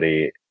to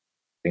equity,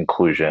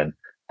 inclusion,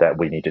 that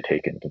we need to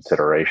take into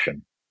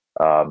consideration.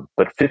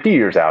 But 50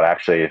 years out,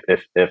 actually,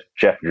 if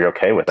Jeff, you're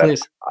okay with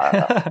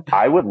that,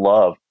 I would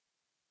love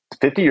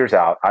 50 years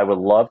out, I would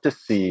love to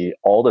see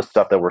all the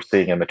stuff that we're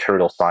seeing in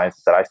material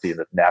sciences that I see in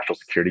the national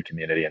security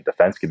community and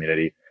defense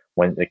community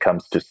when it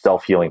comes to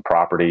self-healing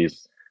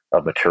properties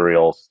of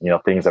materials,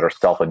 things that are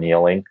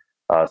self-annealing,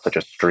 such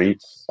as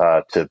streets,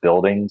 to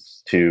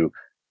buildings, to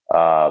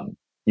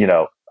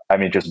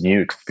just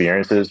new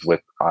experiences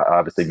with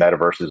obviously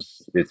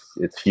metaverses.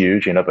 It's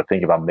huge, but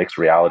think about mixed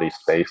reality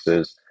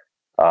spaces.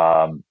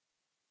 And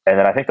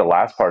then I think the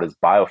last part is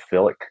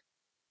biophilic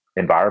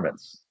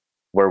environments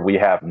where we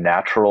have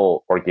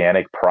natural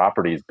organic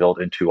properties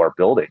built into our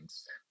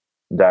buildings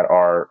that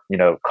are,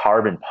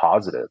 carbon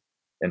positive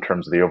in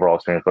terms of the overall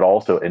experience, but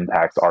also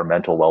impacts our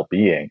mental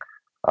well-being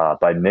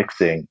by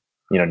mixing,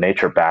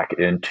 nature back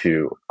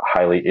into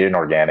highly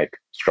inorganic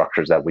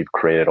structures that we've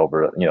created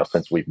over,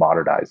 since we've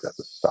modernized as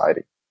a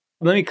society.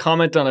 Let me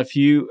comment on a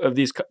few of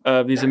these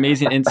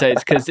amazing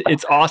insights because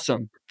it's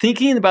awesome.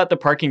 Thinking about the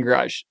parking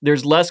garage,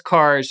 there's less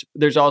cars.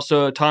 There's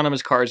also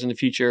autonomous cars in the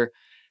future.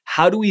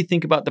 How do we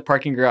think about the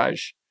parking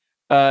garage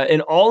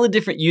and all the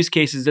different use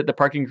cases that the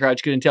parking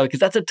garage could entail? Because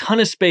that's a ton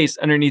of space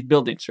underneath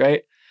buildings,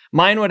 right?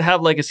 Mine would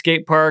have like a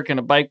skate park and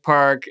a bike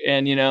park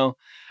and,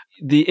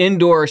 the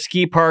indoor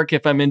ski park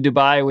if I'm in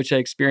Dubai, which I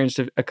experienced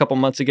a couple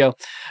months ago.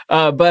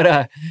 And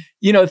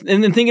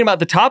then thinking about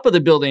the top of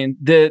the building,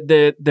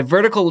 the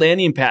vertical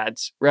landing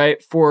pads,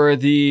 right, for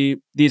these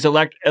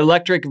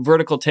electric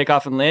vertical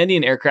takeoff and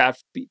landing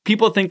aircraft.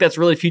 People think that's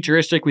really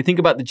futuristic. We think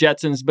about the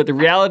Jetsons, but the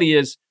reality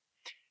is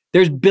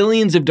there's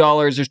billions of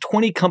dollars. There's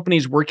 20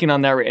 companies working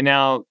on that right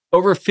now.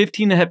 Over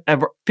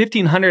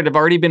 1,500 have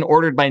already been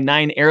ordered by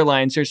 9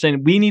 airlines. They're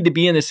saying we need to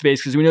be in this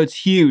space because we know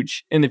it's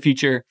huge in the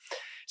future.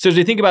 So as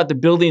we think about the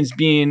buildings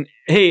being,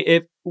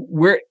 hey,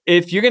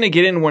 if you're going to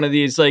get in one of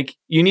these, like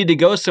you need to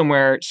go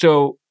somewhere.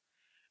 So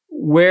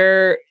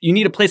where you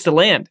need a place to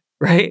land,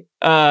 right?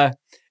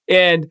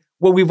 And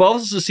what we've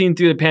also seen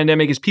through the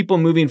pandemic is people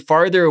moving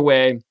farther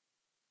away.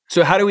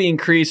 So how do we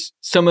increase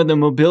some of the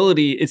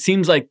mobility? It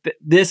seems like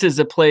this is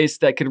a place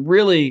that could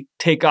really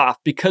take off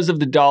because of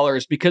the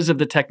dollars, because of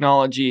the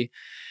technology,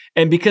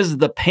 and because of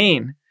the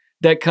pain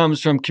that comes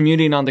from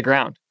commuting on the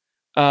ground.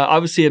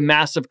 Obviously a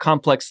massive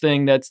complex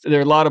thing there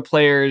are a lot of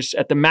players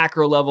at the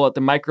macro level, at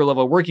the micro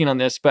level working on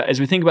this. But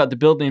as we think about the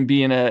building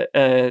being a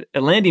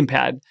landing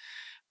pad,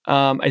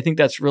 I think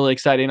that's really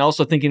exciting.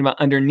 Also thinking about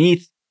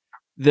underneath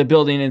the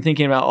building and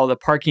thinking about all the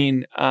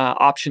parking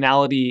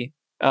optionality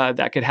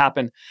that could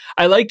happen.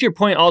 I liked your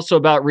point also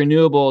about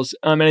renewables.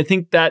 And I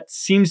think that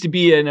seems to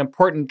be an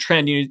important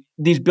trend.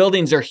 These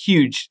buildings are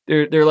huge.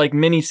 They're like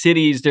mini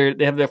cities. They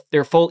have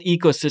their full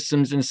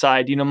ecosystems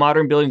inside.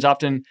 Modern buildings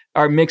often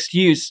are mixed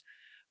use.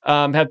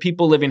 Have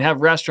people living,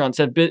 have restaurants,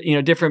 have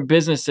different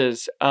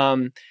businesses,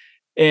 and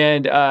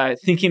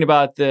thinking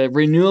about the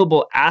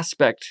renewable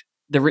aspect,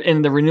 the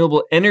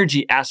renewable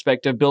energy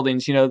aspect of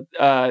buildings.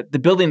 The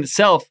building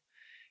itself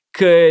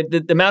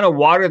the amount of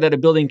water that a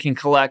building can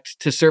collect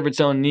to serve its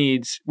own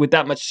needs with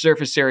that much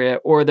surface area,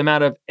 or the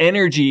amount of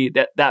energy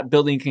that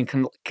building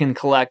can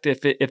collect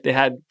if they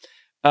had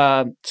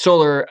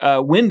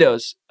solar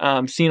windows.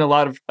 Seen a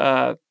lot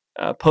of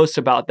posts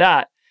about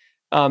that.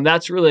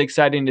 That's really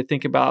exciting to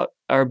think about.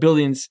 Our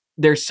buildings,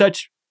 there's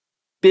such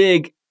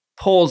big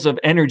pulls of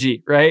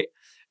energy, right?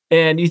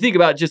 And you think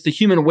about just the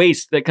human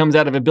waste that comes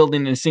out of a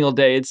building in a single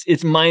day.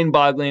 It's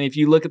mind-boggling if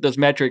you look at those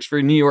metrics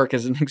for New York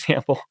as an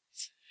example.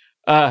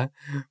 But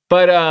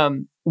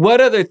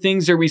what other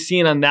things are we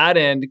seeing on that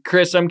end?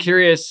 Chris, I'm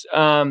curious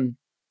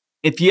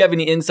if you have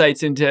any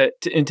insights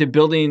into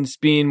buildings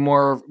being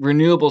more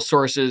renewable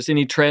sources,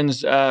 any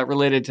trends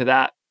related to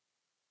that?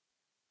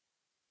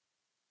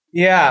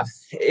 Yeah,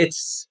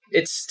 it's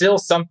still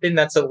something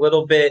that's a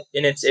little bit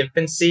in its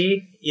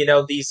infancy.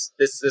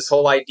 This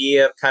whole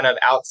idea of kind of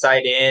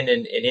outside in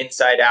and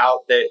inside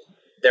out, that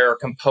there are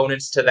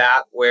components to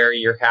that where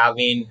you're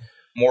having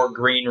more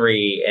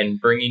greenery and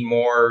bringing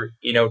more,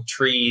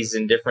 trees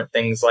and different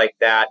things like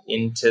that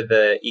into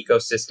the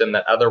ecosystem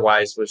that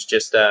otherwise was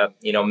just a,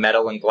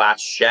 metal and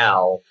glass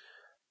shell.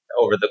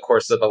 Over the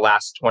course of the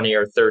last 20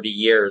 or 30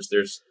 years,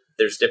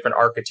 there's different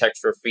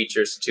architectural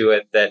features to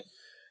it that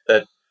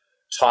the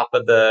top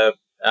of the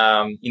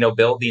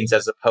buildings,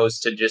 as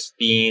opposed to just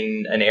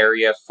being an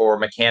area for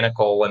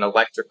mechanical and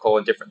electrical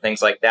and different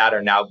things like that,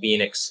 are now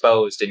being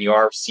exposed, and you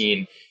are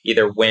seeing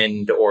either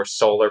wind or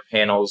solar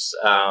panels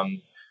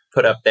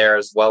put up there,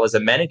 as well as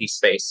amenity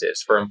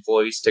spaces for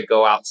employees to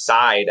go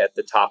outside at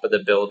the top of the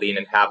building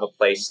and have a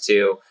place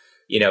to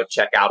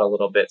check out a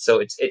little bit. So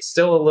it's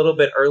still a little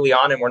bit early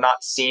on, and we're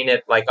not seeing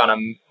it like on a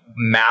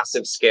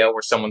massive scale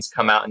where someone's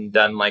come out and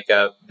done like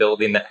a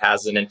building that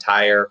has an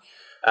entire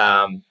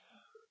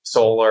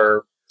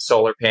solar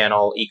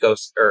panel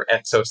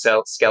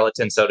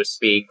exoskeleton, so to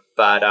speak.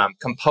 But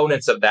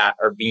components of that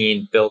are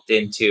being built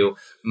into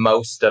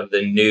most of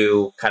the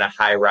new kind of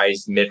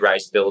high-rise,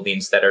 mid-rise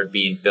buildings that are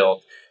being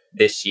built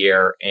this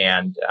year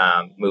and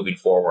moving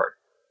forward.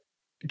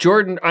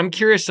 Jordan, I'm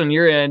curious on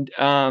your end,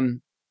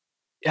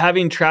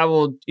 having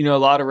traveled, a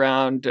lot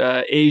around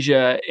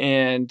Asia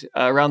and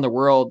around the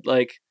world,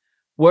 like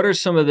what are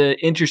some of the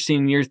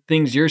interesting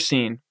things you're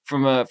seeing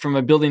from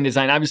a building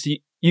design?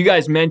 Obviously, you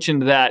guys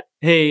mentioned that,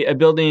 hey, a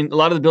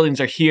lot of the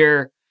buildings are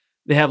here.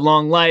 They have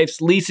long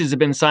lives. Leases have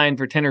been signed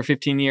for 10 or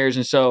 15 years.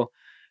 And so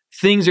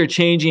things are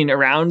changing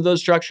around those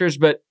structures.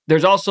 But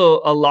there's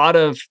also a lot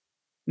of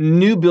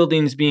new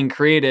buildings being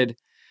created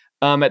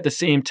at the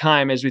same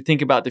time as we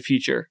think about the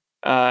future.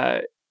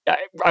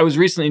 I was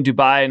recently in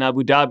Dubai and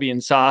Abu Dhabi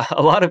and saw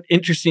a lot of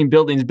interesting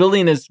buildings.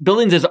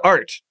 Buildings as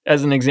art,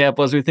 as an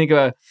example, as we think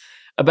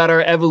about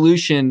our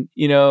evolution,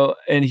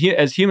 and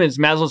as humans,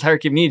 Maslow's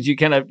hierarchy of needs,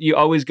 you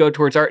always go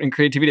towards art and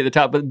creativity at the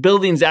top, but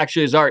buildings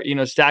actually is art,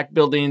 stacked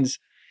buildings,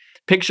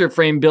 picture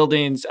frame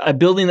buildings, a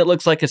building that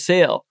looks like a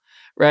sail,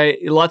 right?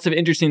 Lots of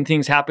interesting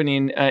things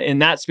happening in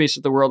that space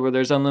of the world where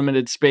there's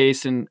unlimited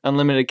space and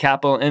unlimited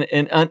capital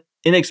and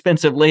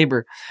inexpensive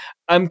labor.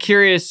 I'm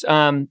curious,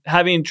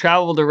 having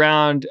traveled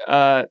around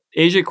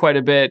Asia quite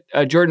a bit,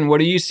 Jordan,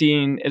 what are you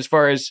seeing as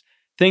far as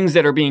things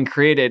that are being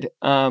created?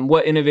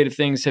 What innovative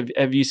things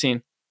have you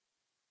seen?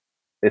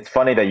 It's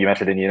funny that you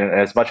mentioned it, and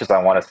as much as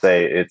I want to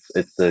say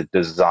it's the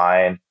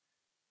design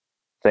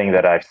thing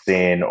that I've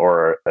seen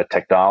or a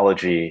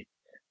technology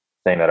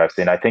thing that I've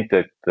seen, I think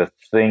that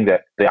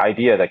the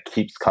idea that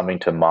keeps coming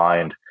to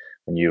mind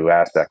when you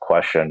ask that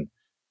question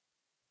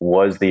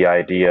was the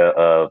idea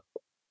of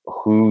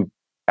who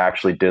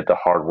actually did the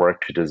hard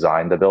work to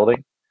design the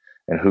building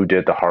and who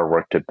did the hard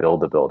work to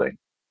build the building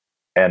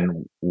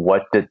and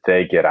what did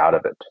they get out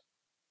of it,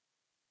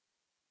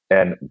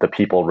 and the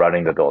people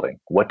running the building,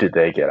 what did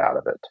they get out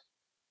of it?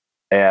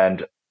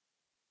 And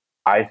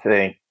I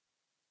think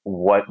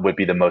what would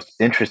be the most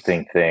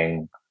interesting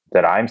thing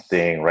that I'm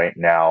seeing right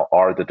now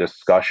are the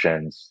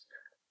discussions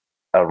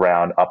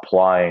around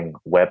applying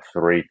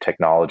Web3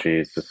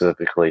 technologies,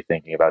 specifically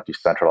thinking about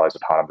decentralized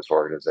autonomous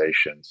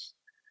organizations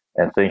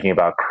and thinking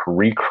about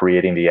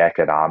recreating the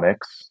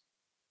economics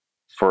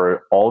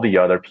for all the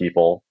other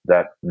people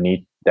that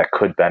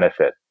could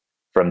benefit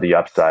from the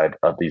upside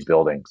of these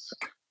buildings.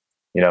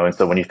 And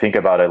so when you think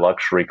about a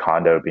luxury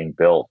condo being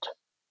built,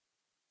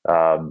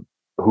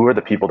 who are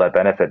the people that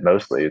benefit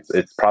mostly?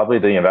 It's probably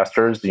the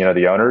investors, the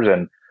owners,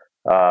 and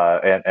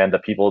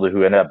the people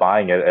who end up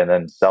buying it and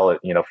then sell it,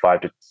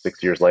 5 to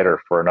 6 years later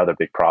for another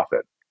big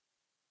profit,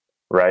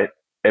 right?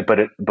 But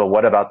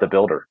what about the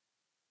builder?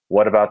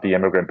 What about the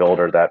immigrant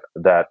builder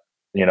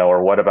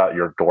or what about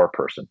your door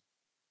person?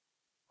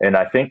 And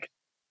I think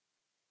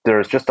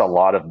there's just a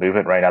lot of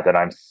movement right now that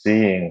I'm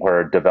seeing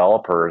where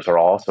developers are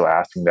also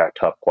asking that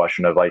tough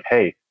question of like,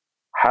 hey,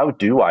 how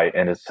do I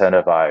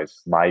incentivize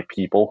my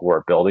people who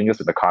are building this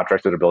and the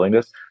contractors that are building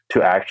this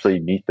to actually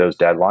meet those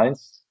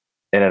deadlines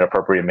in an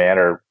appropriate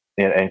manner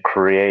and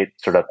create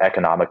sort of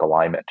economic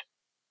alignment?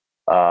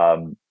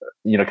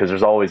 Because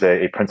there's always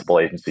a principal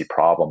agency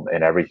problem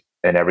in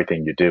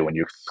everything you do when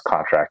you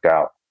contract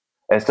out.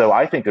 And so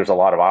I think there's a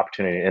lot of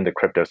opportunity in the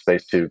crypto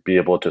space to be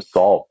able to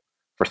solve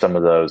for some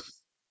of those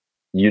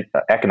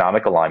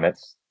economic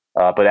alignments,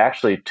 but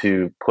actually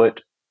to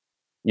put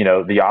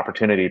the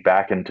opportunity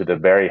back into the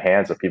very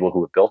hands of people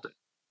who have built it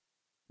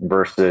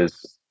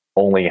versus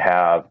only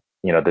have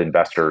the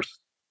investors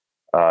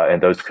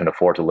and those who can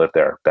afford to live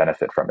there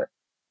benefit from it,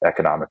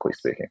 economically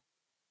speaking.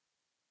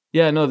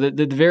 Yeah, no,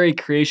 the very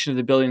creation of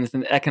the buildings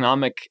and the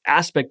economic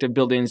aspect of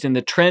buildings and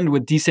the trend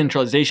with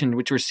decentralization,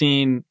 which we're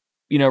seeing,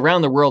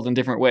 around the world in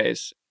different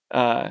ways.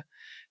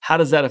 How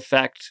does that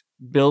affect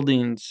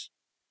buildings,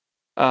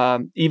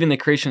 even the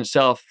creation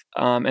itself,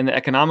 and the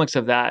economics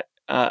of that?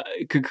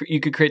 You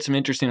could create some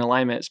interesting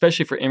alignment,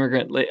 especially for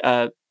immigrant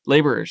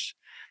laborers.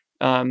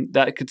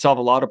 That could solve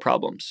a lot of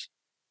problems.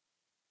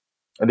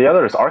 And the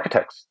other is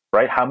architects,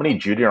 right? How many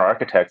junior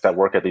architects that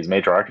work at these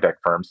major architect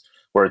firms,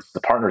 where it's the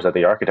partners at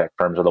the architect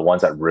firms are the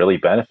ones that really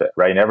benefit,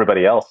 right? And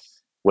everybody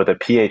else with a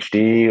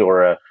PhD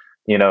or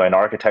an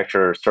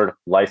architecture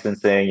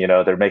licensing,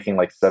 they're making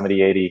like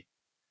 70, 80,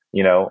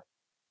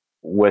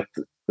 with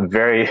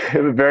very,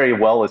 very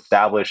well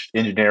established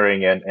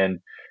engineering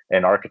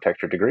and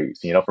architecture degrees,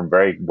 from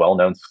very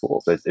well-known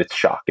schools. It's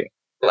shocking.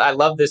 I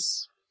love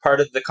this part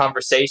of the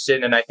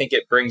conversation, and I think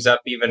it brings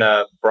up even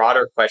a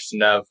broader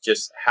question of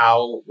just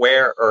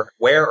where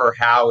or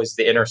how is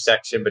the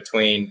intersection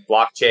between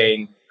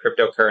blockchain,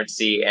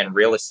 cryptocurrency, and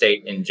real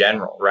estate in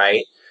general,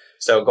 right?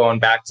 So going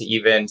back to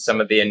even some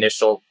of the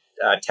initial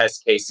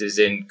test cases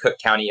in Cook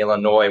County,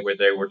 Illinois, where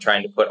they were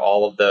trying to put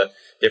all of the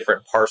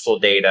different parcel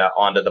data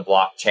onto the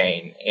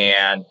blockchain.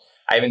 And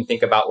I even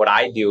think about what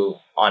I do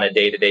on a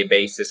day-to-day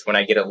basis when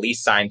I get a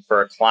lease signed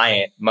for a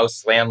client.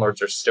 Most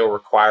landlords are still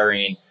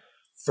requiring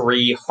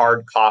 3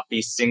 hard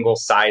copy,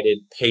 single-sided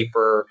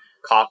paper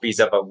copies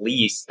of a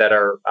lease that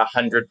are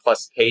 100+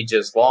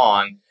 pages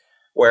long,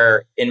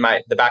 where in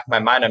the back of my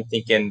mind, I'm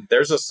thinking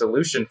there's a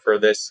solution for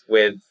this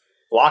with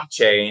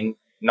blockchain,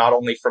 not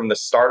only from the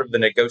start of the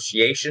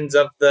negotiations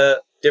of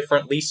the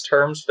different lease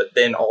terms, but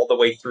then all the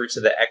way through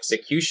to the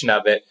execution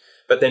of it.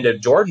 But then to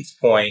Jordan's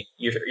point,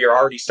 you're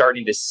already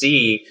starting to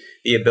see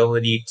the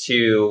ability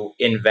to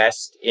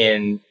invest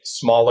in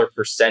smaller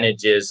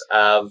percentages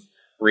of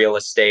real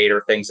estate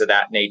or things of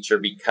that nature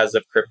because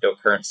of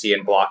cryptocurrency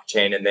and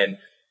blockchain. And then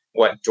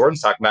what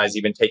Jordan's talking about is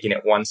even taking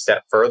it one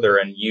step further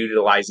and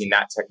utilizing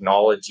that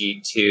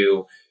technology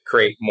to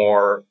create a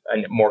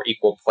more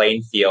equal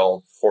playing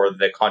field for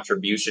the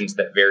contributions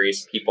that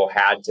various people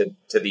had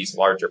to these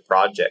larger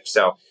projects.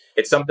 So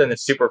it's something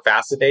that's super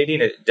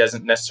fascinating. It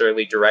doesn't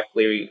necessarily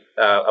directly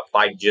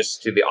apply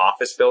just to the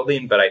office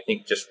building, but I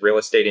think just real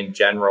estate in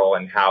general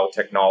and how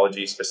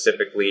technology,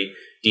 specifically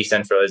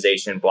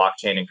decentralization,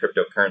 blockchain, and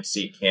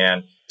cryptocurrency,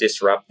 can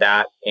disrupt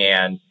that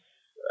and,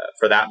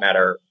 for that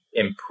matter,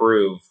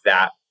 improve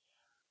that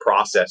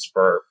process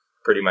for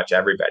pretty much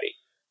everybody.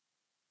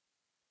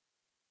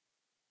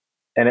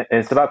 And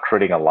it's about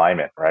creating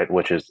alignment, right?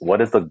 Which is,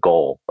 what is the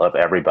goal of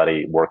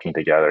everybody working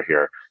together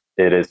here?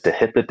 It is to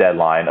hit the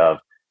deadline of,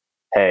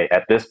 hey,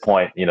 at this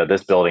point,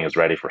 this building is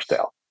ready for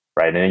sale,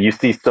 right? And you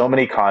see so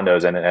many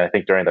condos, and I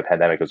think during the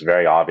pandemic it was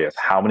very obvious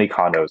how many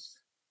condos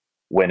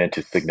went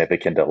into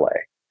significant delay,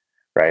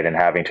 right? And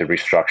having to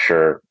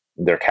restructure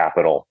their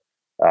capital,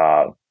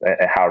 and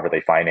however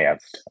they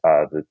financed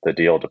the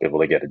deal to be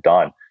able to get it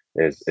done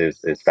is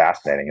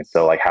fascinating. And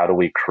so, like, how do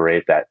we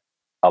create that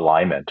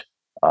alignment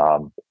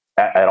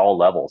at all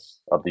levels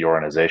of the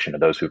organization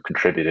and those who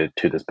contributed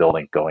to this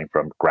building going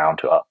from ground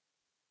to up?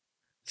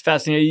 It's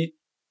fascinating.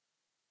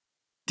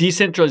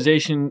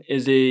 Decentralization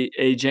is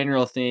a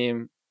general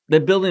theme. The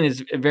building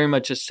is very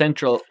much a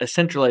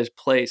centralized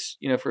place,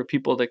 for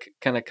people to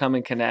kind of come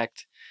and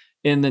connect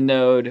in the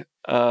node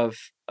of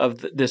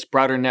this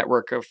broader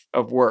network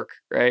of work,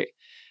 right?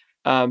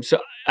 So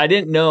I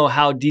didn't know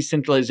how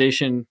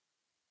decentralization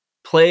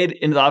played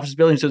into the office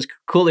building. So it's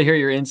cool to hear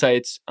your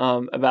insights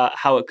about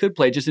how it could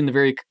play just in the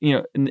very,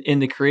 in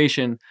the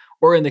creation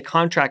or in the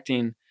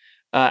contracting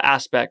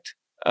aspect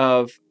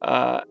of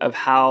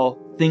how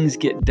things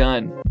get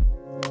done.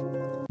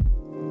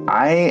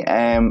 I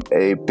am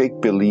a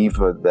big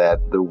believer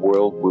that the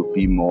world will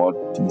be more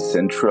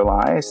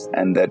decentralized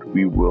and that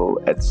we will,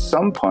 at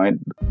some point,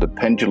 the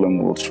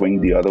pendulum will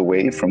swing the other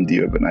way from the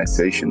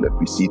urbanization that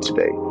we see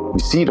today. We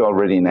see it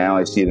already now.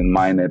 I see it in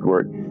my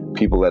network.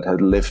 People that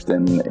had lived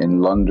in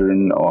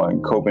London or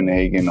in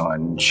Copenhagen or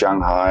in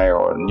Shanghai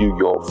or New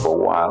York for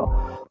a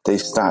while, they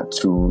start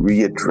to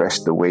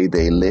readdress the way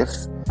they live.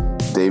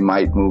 They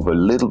might move a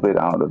little bit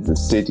out of the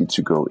city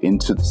to go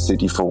into the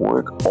city for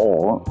work,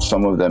 or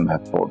some of them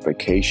have bought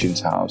vacations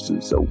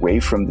houses away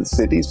from the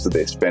city, so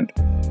they spent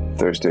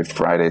Thursday,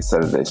 Friday,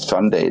 Saturday,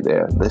 Sunday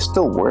there. They're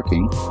still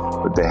working,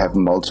 but they have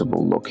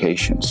multiple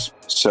locations.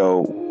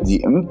 So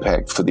the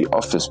impact for the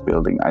office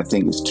building, I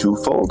think, is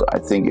twofold. I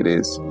think it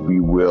is,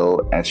 we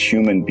will, as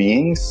human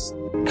beings,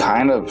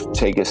 kind of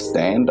take a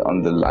stand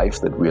on the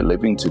life that we're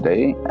living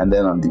today. And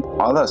then on the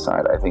other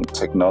side, I think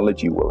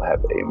technology will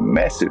have a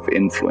massive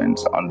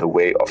influence on the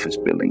way office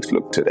buildings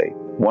look today.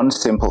 One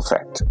simple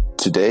fact: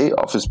 today,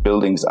 office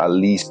buildings are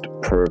leased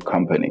per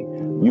company.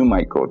 You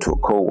might go to a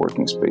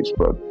co-working space,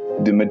 but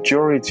the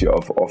majority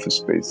of office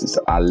spaces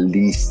are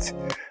leased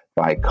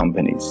by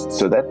companies.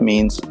 So that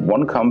means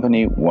one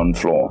company, one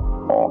floor,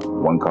 or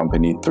one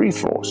company, 3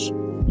 floors.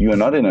 You are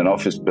not in an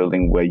office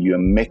building where you are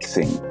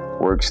mixing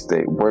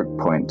work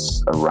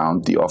points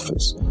around the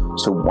office.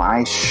 So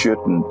why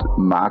shouldn't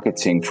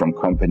marketing from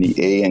company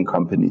A and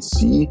company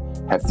C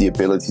have the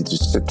ability to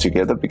sit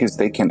together? Because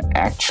they can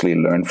actually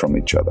learn from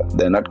each other.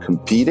 They're not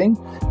competing.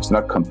 It's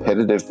not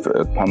competitive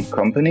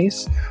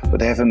companies,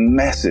 but they have a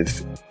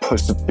massive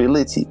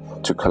possibility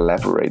to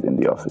collaborate in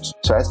the office.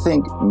 So I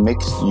think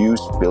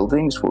mixed-use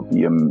buildings will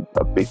be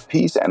a big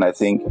piece. And I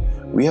think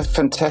we have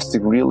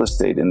fantastic real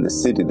estate in the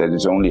city that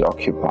is only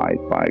occupied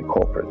by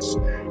corporates.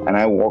 And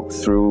I walked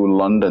through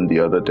London the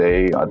other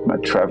day at my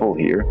travel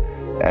here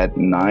at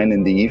 9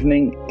 in the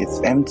evening. It's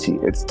empty.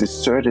 It's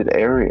deserted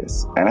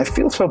areas. And I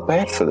feel so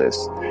bad for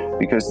this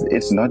because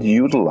it's not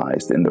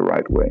utilized in the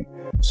right way.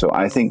 So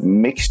I think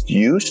mixed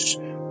use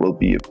will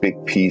be a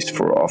big piece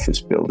for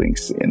office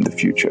buildings in the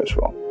future as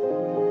well.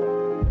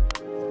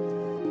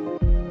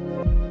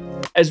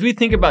 As we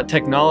think about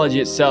technology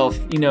itself,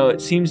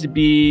 it seems to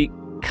be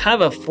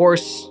kind of a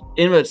force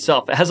in of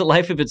itself. It has a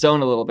life of its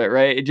own a little bit,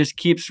 right? It just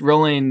keeps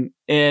rolling,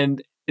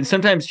 and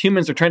sometimes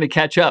humans are trying to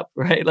catch up,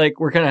 right? Like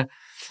we're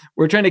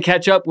trying to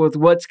catch up with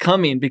what's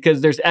coming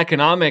because there's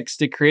economics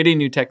to creating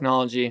new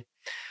technology.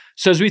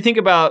 So as we think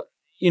about,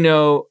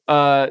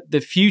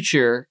 the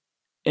future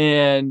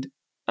and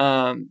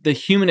the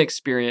human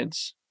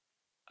experience,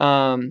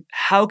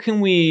 how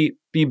can we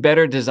be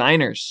better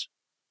designers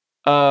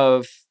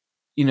of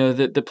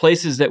the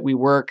places that we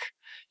work?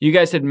 You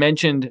guys had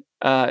mentioned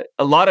a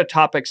lot of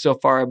topics so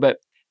far, but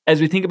as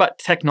we think about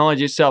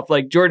technology itself,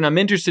 like Jordan, I'm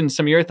interested in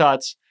some of your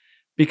thoughts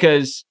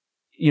because,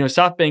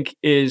 SoftBank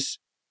is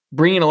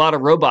bringing a lot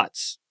of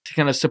robots to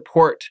kind of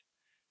support.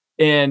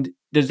 And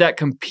does that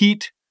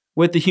compete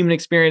with the human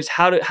experience?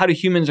 How do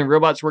humans and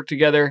robots work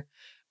together?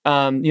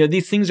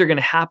 These things are going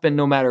to happen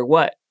no matter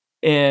what.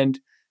 And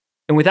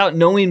without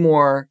knowing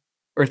more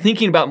or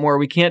thinking about more,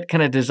 we can't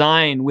kind of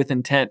design with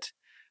intent.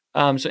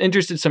 So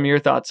interested in some of your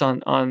thoughts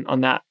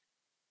on that.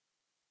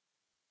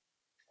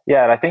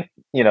 Yeah, and I think,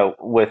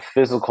 with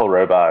physical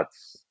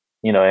robots,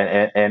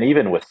 and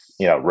even with,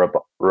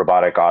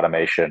 robotic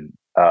automation,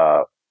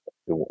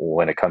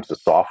 when it comes to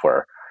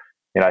software,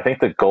 I think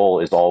the goal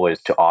is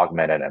always to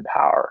augment and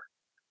empower,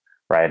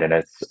 right? And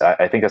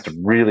I think that's a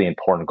really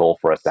important goal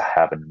for us to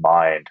have in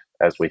mind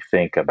as we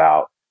think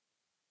about,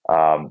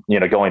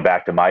 going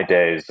back to my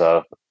days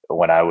of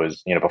when I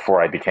was,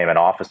 before I became an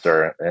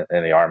officer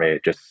in the Army,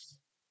 just,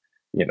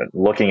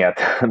 looking at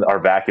our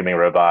vacuuming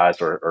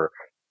robots or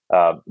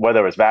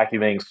whether it was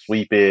vacuuming,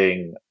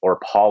 sweeping, or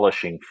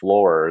polishing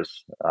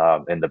floors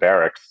in the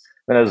barracks.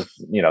 And it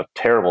was,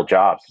 terrible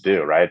jobs to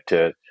do, right?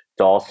 To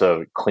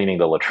also cleaning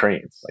the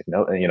latrines. Like,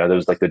 no,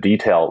 there's like the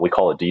detail, we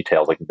call it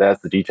details. Like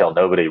that's the detail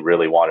nobody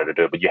really wanted to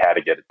do, but you had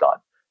to get it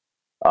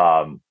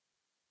done.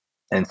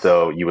 And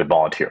so you would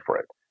volunteer for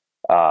it.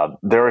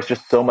 There is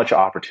just so much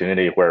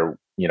opportunity where,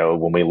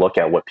 when we look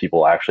at what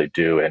people actually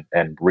do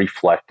and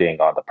reflecting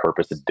on the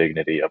purpose and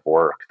dignity of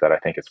work, that I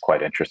think is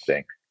quite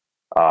interesting.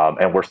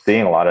 And we're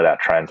seeing a lot of that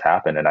trends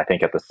happen. And I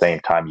think at the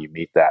same time,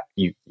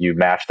 you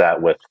match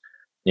that with,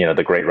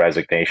 the Great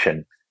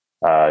Resignation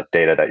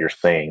data that you're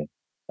seeing.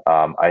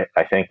 I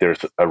think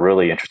there's a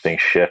really interesting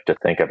shift to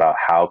think about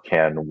how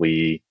can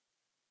we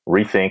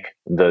rethink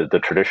the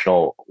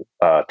traditional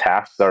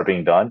tasks that are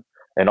being done,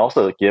 and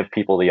also give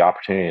people the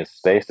opportunity and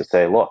space to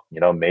say, look,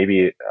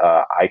 maybe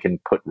I can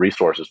put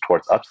resources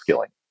towards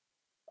upskilling,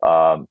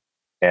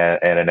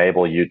 and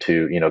enable you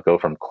to, go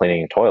from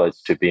cleaning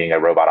toilets to being a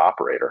robot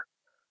operator,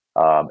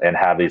 and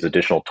have these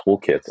additional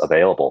toolkits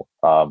available.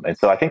 And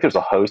so I think there's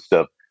a host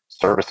of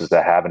services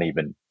that haven't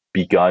even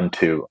begun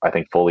to, I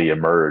think, fully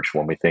emerge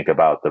when we think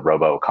about the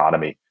robo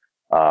economy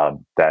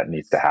that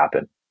needs to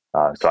happen.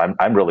 So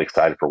I'm really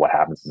excited for what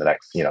happens in the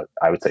next,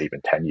 I would say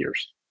even 10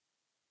 years.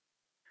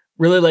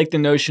 Really like the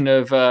notion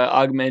of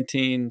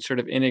augmenting, sort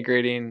of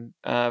integrating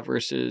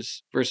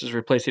versus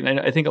replacing.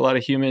 I think a lot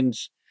of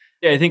humans,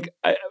 I think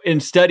in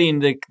studying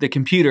the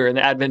computer and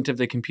the advent of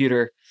the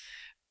computer,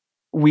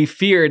 we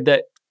feared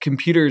that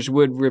computers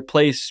would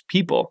replace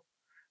people.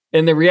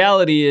 And the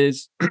reality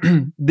is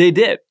they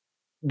did.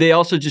 They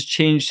also just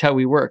changed how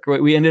we work.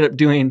 Right? We ended up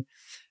doing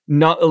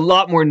a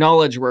lot more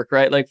knowledge work,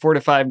 right? Like 4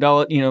 to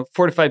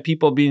 5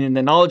 people being in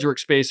the knowledge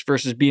workspace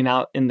versus being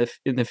out in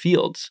the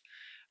fields.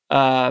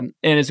 And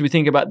as we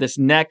think about this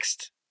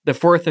the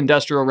fourth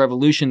industrial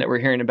revolution that we're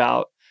hearing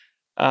about,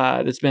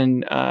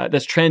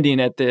 that's trending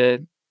at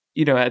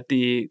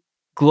the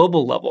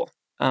global level,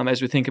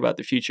 as we think about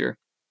the future.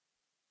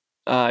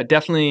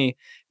 Definitely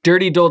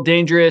dirty, dull,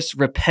 dangerous,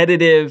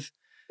 repetitive.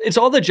 It's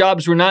all the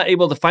jobs we're not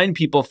able to find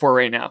people for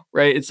right now,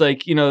 right? It's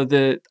like,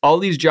 all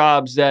these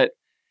jobs that,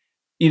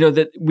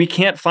 that we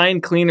can't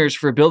find cleaners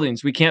for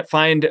buildings. We can't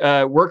find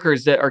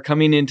workers that are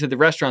coming into the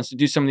restaurants to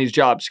do some of these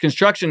jobs.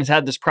 Construction has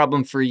had this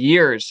problem for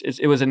years.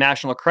 It was a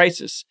national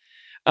crisis.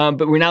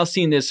 But we're now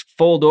seeing this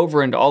fold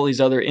over into all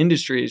these other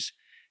industries.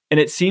 And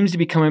it seems to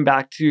be coming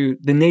back to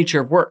the nature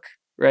of work,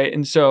 right?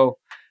 And so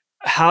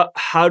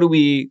how do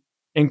we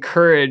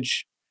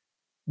encourage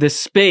the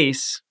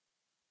space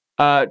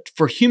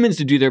for humans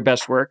to do their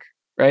best work,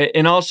 right?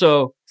 And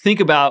also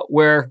think about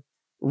where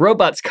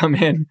robots come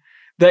in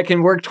that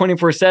can work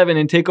 24/7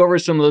 and take over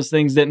some of those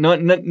things that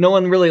no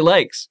one really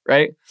likes,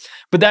 right?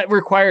 But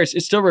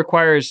it still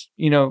requires,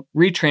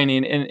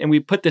 retraining. And we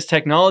put this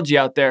technology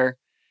out there,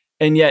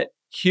 and yet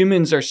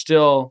humans are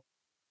still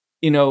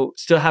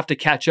have to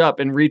catch up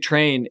and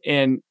retrain.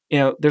 And,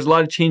 there's a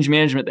lot of change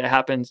management that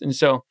happens. And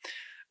so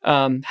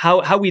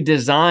how we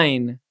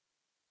design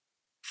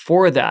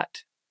for that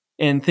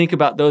and think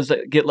about those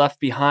that get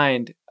left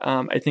behind,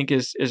 I think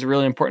is a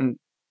really important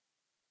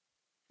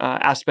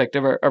aspect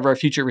of our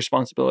future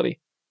responsibility.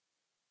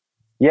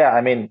 Yeah,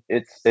 I mean,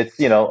 it's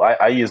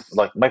I use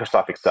like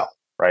Microsoft Excel,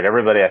 right?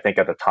 Everybody, I think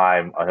at the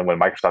time, I think when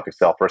Microsoft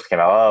Excel first came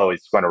out, oh,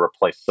 it's going to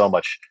replace so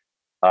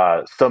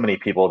many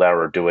people that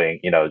were doing,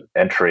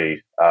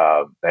 entry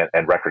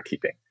and record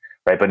keeping,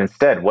 right? But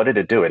instead, what did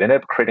it do? It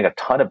ended up creating a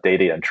ton of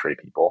data entry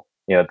people.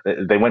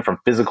 They went from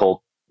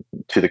physical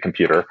to the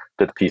computer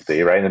to the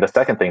PC, right? And the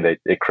second thing that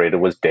it created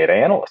was data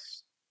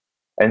analysts.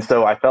 And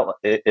so I felt,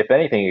 if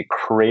anything, it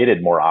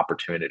created more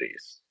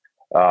opportunities.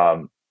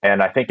 And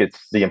I think it's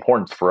the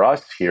importance for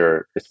us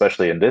here,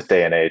 especially in this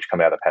day and age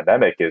coming out of the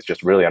pandemic, is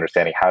just really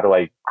understanding how do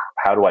I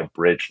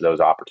bridge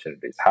those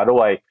opportunities? How do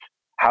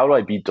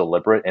I be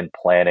deliberate in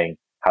planning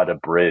how to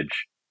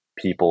bridge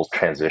people's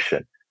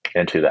transition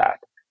into that?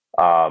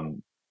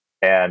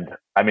 And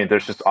I mean,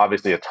 there's just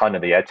obviously a ton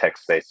in the ed tech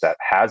space that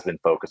has been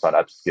focused on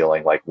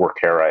upskilling. Like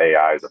Workera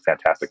AI is a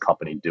fantastic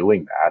company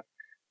doing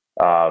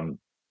that,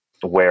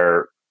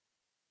 where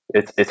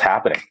it's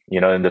happening,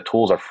 and the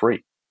tools are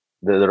free.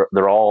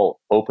 They're all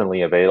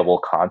openly available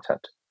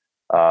content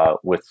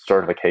with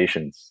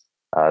certifications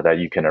that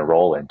you can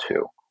enroll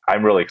into.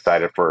 I'm really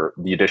excited for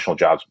the additional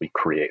jobs we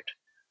create.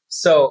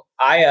 So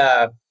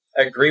I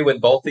agree with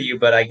both of you,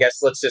 but I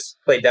guess let's just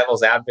play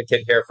devil's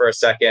advocate here for a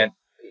second.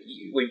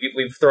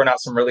 We've thrown out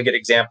some really good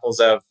examples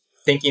of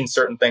thinking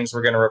certain things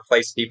were going to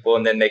replace people,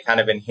 and then they kind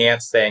of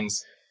enhance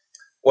things.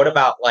 What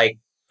about like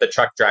the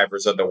truck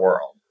drivers of the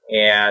world,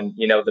 and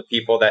the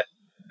people that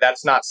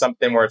that's not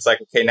something where it's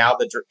like, okay, now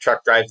the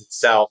truck drives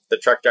itself. The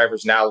truck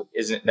drivers now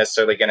isn't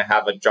necessarily going to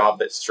have a job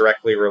that's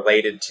directly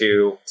related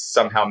to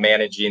somehow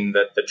managing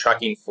the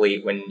trucking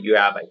fleet. When you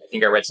have, I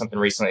think I read something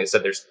recently that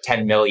said there's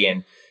 10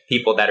 million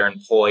people that are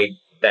employed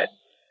that,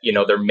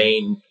 their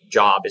main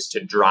job is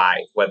to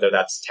drive, whether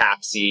that's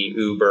taxi,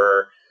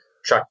 Uber,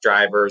 truck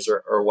drivers,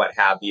 or what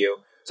have you.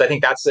 So I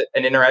think that's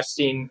an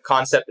interesting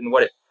concept. And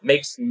what it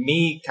makes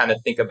me kind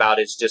of think about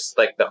is just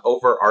like the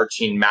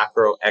overarching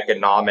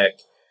macroeconomic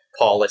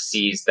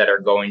policies that are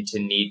going to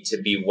need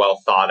to be well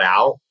thought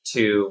out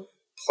to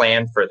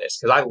plan for this.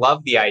 Because I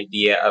love the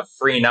idea of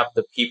freeing up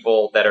the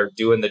people that are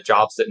doing the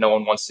jobs that no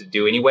one wants to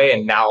do anyway,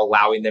 and now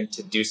allowing them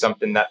to do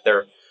something that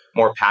they're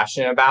more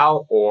passionate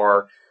about,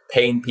 or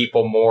paying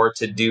people more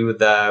to do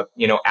the,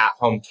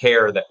 at-home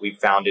care that we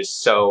found is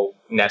so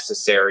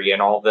necessary,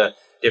 and all the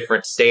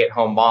different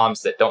stay-at-home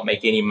moms that don't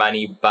make any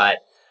money, but,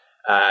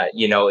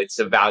 it's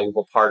a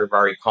valuable part of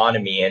our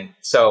economy. And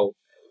so,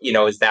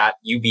 is that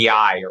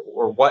UBI,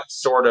 or what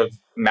sort of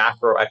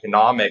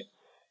macroeconomic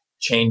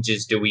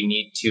changes do we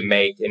need to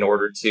make in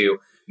order to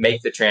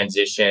make the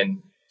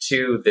transition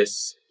to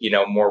this,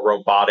 more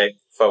robotic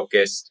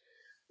focused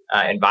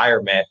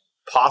environment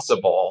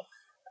possible,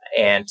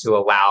 and to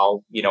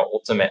allow,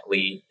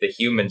 ultimately the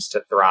humans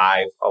to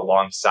thrive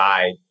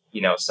alongside,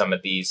 some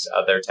of these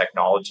other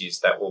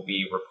technologies that will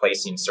be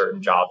replacing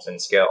certain jobs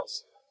and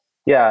skills.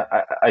 Yeah,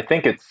 I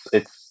think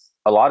it's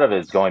a lot of it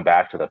is going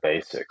back to the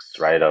basics,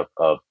 right?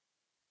 Of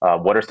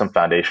what are some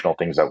foundational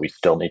things that we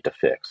still need to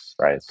fix,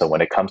 right? So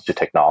when it comes to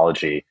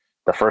technology,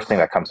 the first thing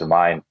that comes to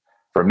mind,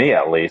 for me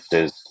at least,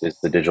 is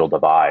the digital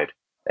divide,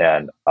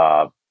 and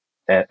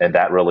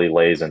that really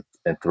lays in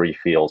three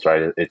fields,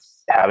 right?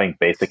 It's having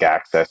basic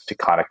access to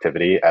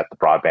connectivity at the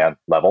broadband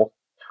level.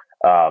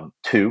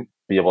 Two,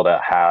 be able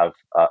to have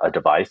a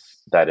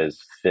device that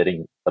is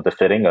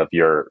befitting of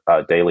your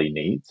daily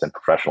needs and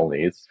professional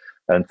needs.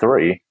 And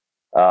three,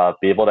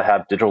 be able to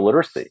have digital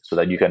literacy so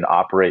that you can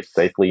operate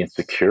safely and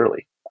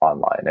securely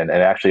online, and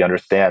actually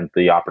understand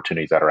the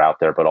opportunities that are out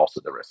there, but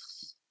also the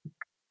risks.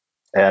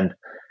 And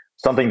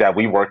something that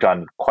we worked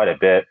on quite a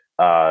bit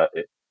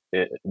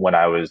when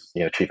I was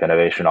chief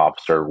innovation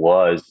officer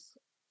was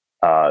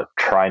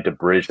trying to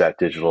bridge that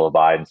digital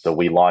divide. And so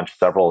we launched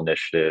several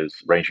initiatives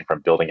ranging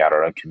from building out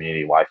our own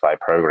community Wi-Fi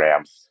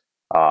programs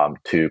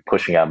to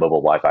pushing out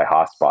mobile Wi-Fi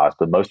hotspots.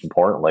 But most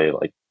importantly,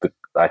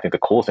 I think the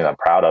coolest thing I'm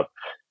proud of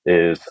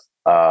is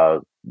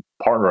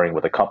partnering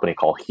with a company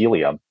called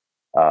Helium,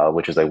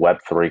 which is a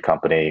Web3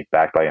 company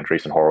backed by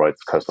Andreessen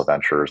Horowitz, Coastal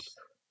Ventures,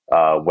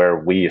 where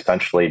we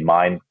essentially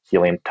mine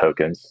Helium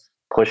tokens,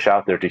 push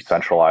out their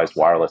decentralized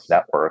wireless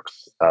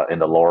networks in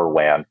the lower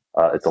WAN.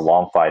 It's a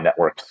long PHY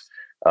networks,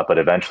 but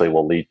eventually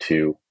will lead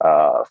to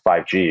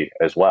 5G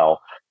as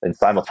well, and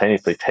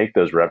simultaneously take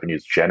those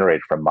revenues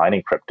generated from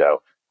mining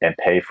crypto and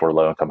pay for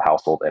low-income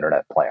household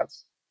internet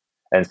plans.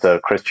 And so,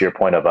 Chris, to your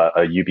point of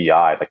a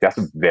UBI, that's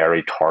a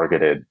very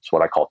targeted, it's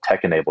what I call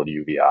tech-enabled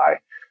UBI,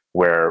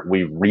 where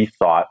we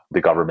rethought the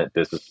government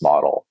business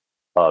model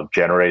of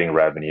generating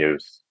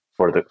revenues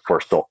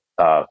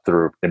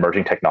through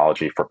emerging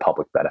technology for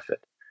public benefit.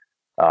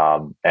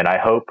 And I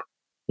hope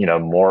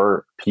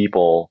more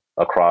people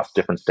across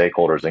different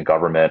stakeholders in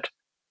government,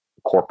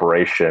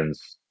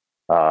 corporations,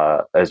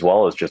 as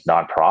well as just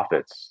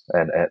nonprofits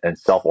and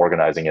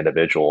self-organizing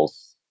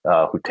individuals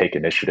who take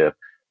initiative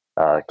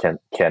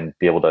can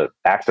be able to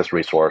access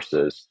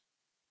resources,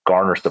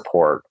 garner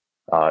support,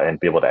 and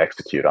be able to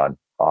execute on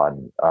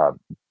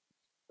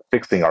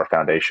fixing our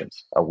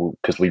foundations,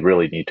 because we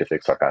really need to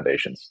fix our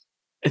foundations.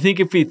 I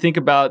think if we think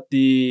about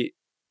the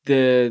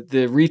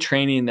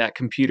retraining that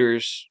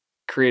computers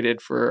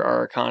created for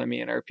our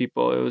economy and our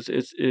people,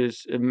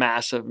 it's a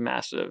massive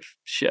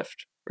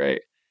shift,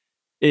 right?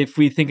 If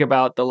we think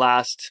about the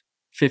last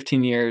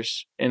 15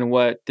 years and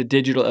what the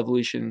digital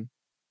evolution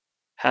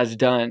has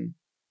done,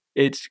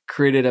 it's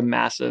created a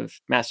massive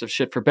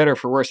shift, for better or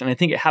for worse. And I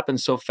think it happened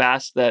so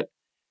fast that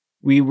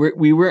we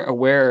weren't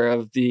aware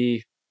of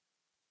the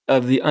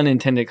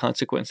unintended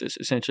consequences,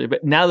 essentially.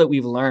 But now that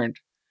we've learned,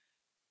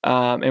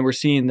 and we're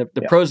seeing the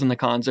pros and the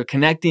cons of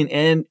connecting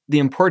and the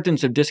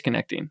importance of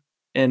disconnecting,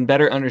 and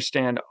better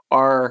understand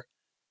our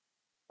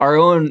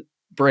own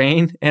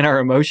brain and our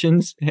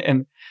emotions.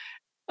 And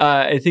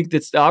I think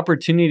that's the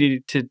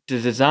opportunity to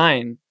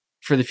design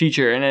for the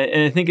future. And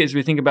I think as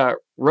we think about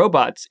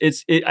robots,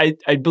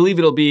 I believe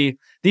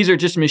these are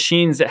just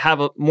machines that have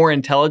more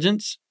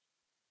intelligence,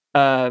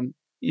 some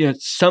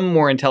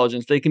more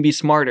intelligence. They can be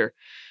smarter,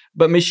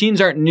 but machines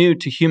aren't new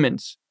to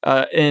humans.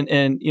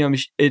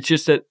 It's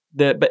just that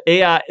the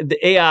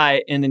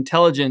AI and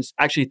intelligence,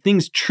 actually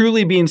things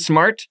truly being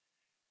smart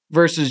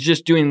versus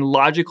just doing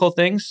logical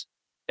things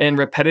and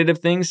repetitive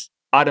things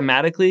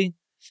automatically,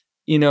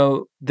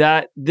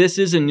 that this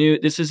is a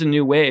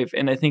new wave.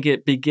 And I think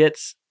it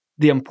begets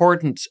the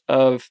importance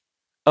of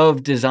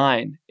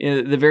design,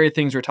 the very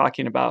things we're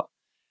talking about,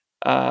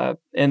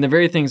 and the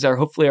very things that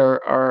hopefully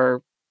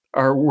our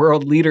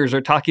world leaders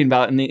are talking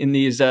about in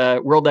these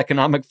World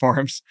Economic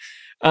Forums.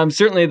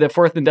 Certainly, the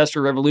fourth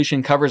industrial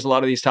revolution covers a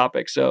lot of these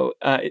topics. So,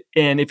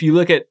 and if you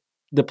look at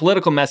the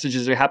political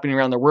messages that are happening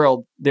around the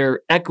world,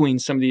 they're echoing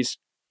some of these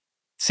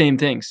same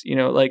things,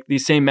 like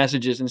these same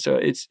messages. And so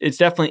it's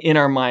definitely in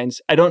our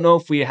minds. I don't know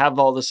if we have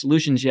all the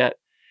solutions yet,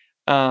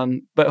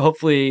 but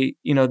hopefully,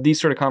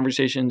 these sort of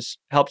conversations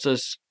helps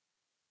us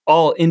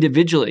all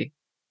individually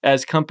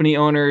as company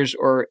owners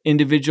or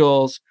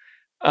individuals,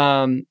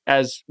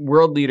 as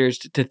world leaders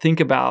to think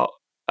about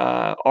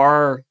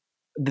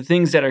the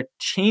things that are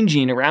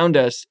changing around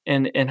us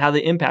and how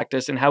they impact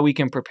us and how we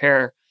can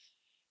prepare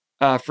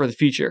for the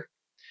future.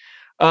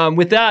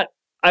 With that,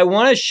 I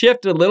want to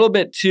shift a little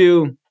bit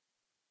to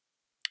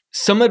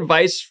some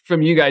advice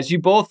from you guys. You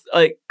both,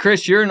 like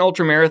Chris, you're an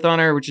ultra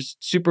marathoner, which is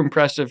super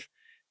impressive.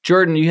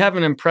 Jordan, you have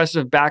an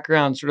impressive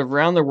background sort of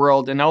around the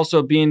world and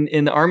also being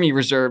in the Army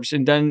Reserves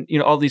and done,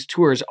 all these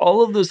tours.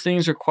 All of those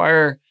things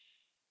require,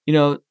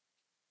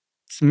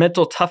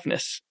 mental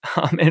toughness.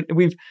 And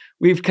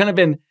we've kind of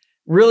been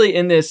really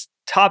in this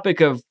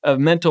topic of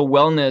mental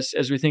wellness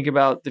as we think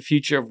about the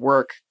future of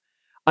work.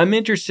 I'm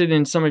interested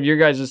in some of your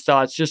guys'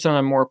 thoughts, just on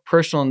a more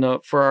personal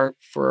note for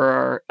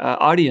our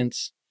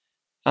audience.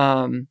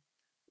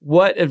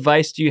 What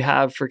advice do you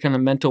have for kind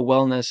of mental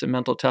wellness and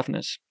mental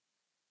toughness?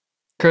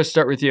 Chris,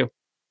 start with you.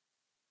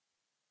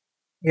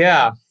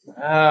 Yeah.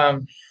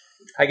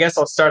 I guess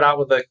I'll start out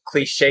with a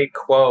cliche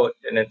quote,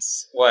 and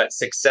it's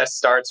success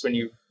starts when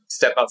you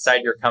step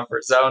outside your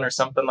comfort zone or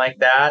something like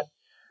that.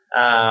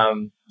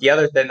 The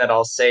other thing that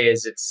I'll say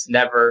is it's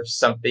never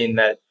something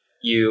that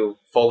you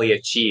fully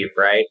achieve,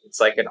 right?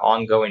 It's like an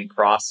ongoing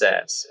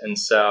process. And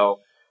so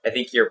I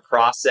think your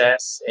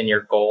process and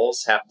your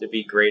goals have to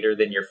be greater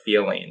than your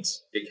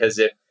feelings, because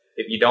if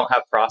you don't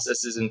have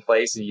processes in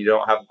place and you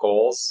don't have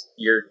goals,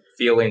 your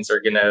feelings are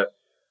going to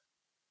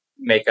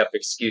make up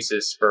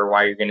excuses for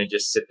why you're going to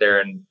just sit there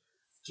and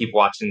keep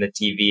watching the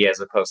TV as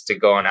opposed to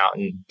going out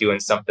and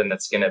doing something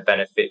that's going to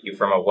benefit you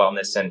from a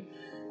wellness and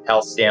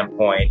health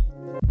standpoint.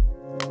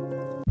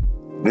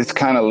 This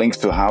kind of links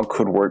to how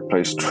could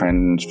workplace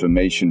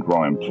transformation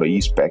draw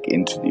employees back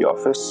into the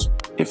office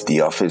if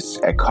the office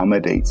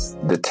accommodates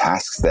the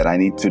tasks that I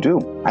need to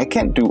do. I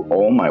can't do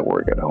all my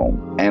work at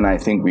home. And I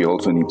think we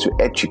also need to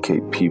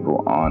educate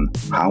people on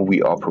how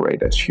we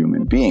operate as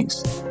human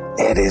beings.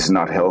 It is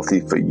not healthy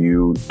for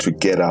you to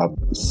get up,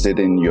 sit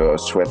in your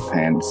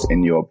sweatpants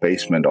in your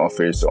basement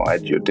office or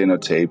at your dinner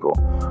table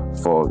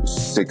for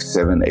 6,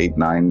 7, 8,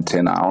 9,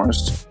 10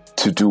 hours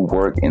to do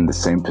work in the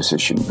same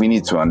position. We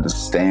need to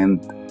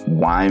understand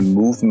why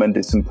movement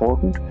is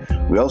important.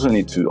 We also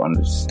need to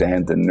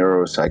understand the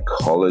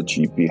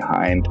neuropsychology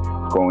behind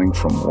going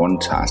from one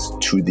task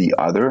to the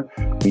other.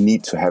 We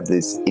need to have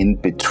this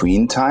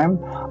in-between time.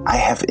 I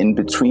have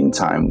in-between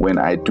time when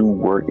I do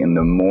work in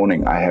the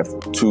morning. I have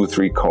 2 or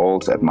 3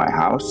 calls at my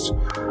house.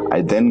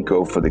 I then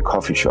go for the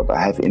coffee shop. I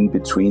have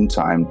in-between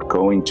time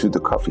going to the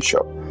coffee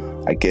shop.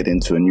 I get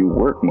into a new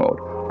work mode.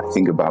 I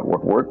think about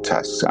what work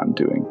tasks I'm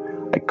doing.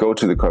 I go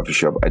to the coffee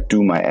shop, I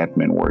do my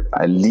admin work,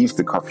 I leave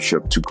the coffee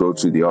shop to go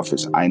to the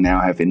office. I now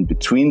have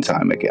in-between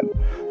time again.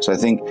 So I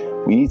think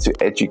we need to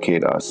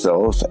educate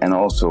ourselves and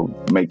also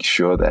make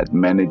sure that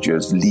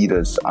managers,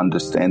 leaders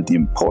understand the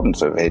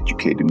importance of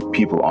educating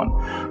people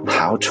on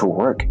how to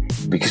work,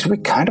 because we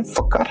kind of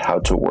forgot how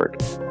to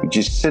work. We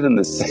just sit in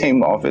the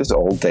same office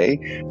all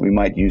day. We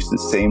might use the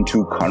same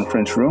 2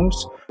 conference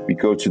rooms. We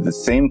go to the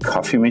same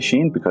coffee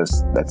machine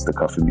because that's the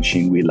coffee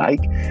machine we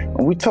like.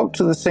 And we talk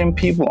to the same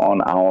people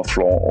on our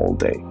floor all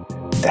day.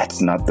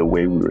 That's not the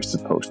way we were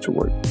supposed to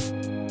work.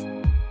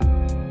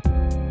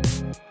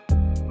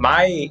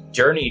 My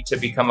journey to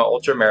become an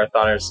ultra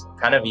marathoner is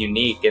kind of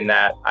unique in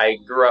that I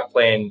grew up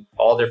playing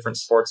all different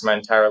sports my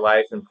entire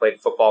life and played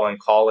football in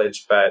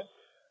college, but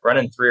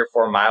running 3 or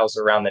 4 miles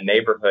around the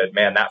neighborhood,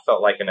 man, that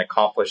felt like an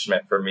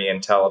accomplishment for me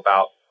until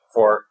about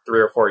 3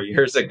 or 4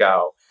 years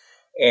ago.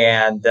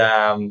 And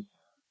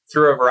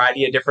through a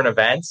variety of different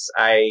events,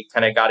 I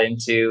kind of got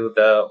into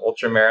the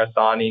ultra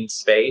marathoning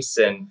space,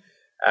 and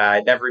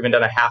I'd never even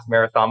done a half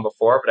marathon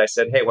before, but I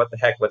said, hey, what the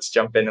heck, let's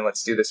jump in and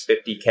let's do this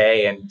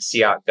 50K and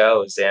see how it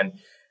goes. And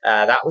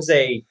that was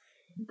a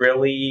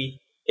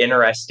really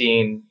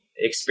interesting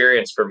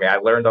experience for me. I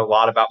learned a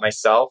lot about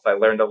myself. I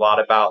learned a lot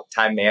about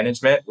time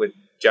management with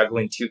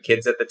juggling 2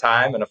 kids at the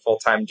time and a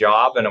full-time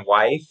job and a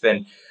wife.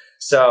 And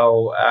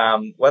so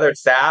whether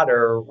it's that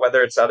or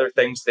whether it's other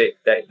things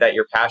that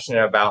you're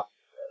passionate about,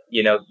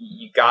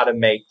 you got to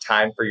make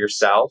time for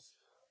yourself.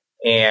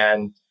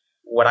 And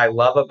what I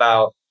love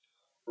about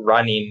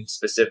running,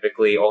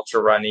 specifically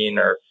ultra running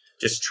or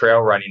just trail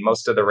running,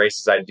 most of the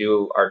races I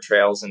do are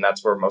trails, and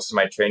that's where most of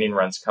my training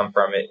runs come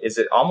from,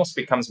 it almost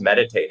becomes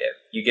meditative.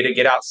 You get to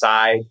get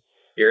outside,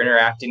 you're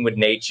interacting with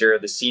nature,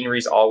 the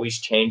scenery's always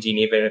changing,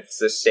 even if it's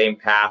the same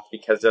path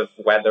because of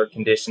weather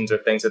conditions or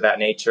things of that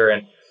nature.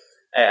 And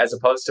as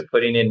opposed to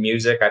putting in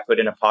music, I put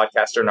in a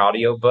podcast or an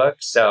audiobook.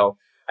 So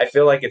I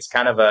feel like it's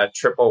kind of a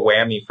triple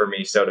whammy for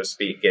me, so to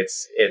speak.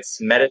 It's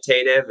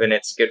meditative and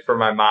it's good for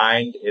my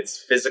mind.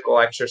 It's physical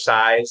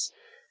exercise,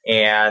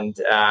 and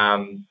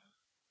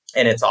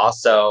it's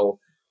also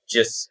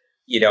just,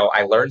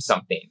 I learned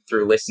something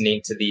through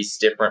listening to these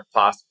different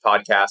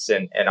podcasts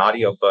and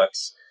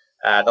audiobooks.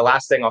 The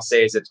last thing I'll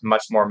say is it's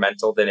much more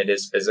mental than it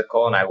is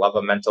physical. And I love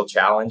a mental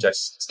challenge. I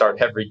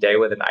start every day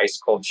with an ice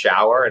cold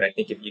shower. And I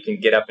think if you can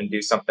get up and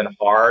do something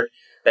hard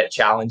that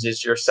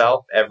challenges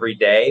yourself every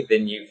day,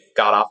 then you've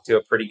got off to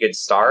a pretty good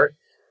start.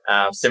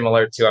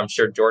 Similar to, I'm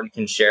sure Jordan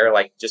can share,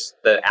 like just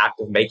the act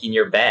of making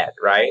your bed,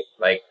 right?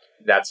 Like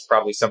that's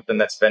probably something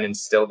that's been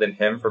instilled in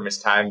him from his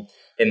time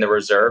in the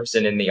reserves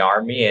and in the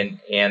Army. And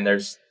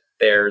there's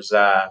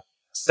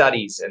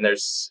studies and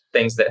there's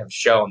things that have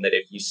shown that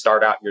if you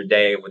start out your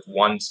day with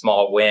one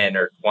small win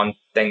or one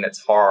thing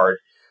that's hard,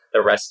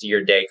 the rest of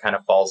your day kind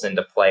of falls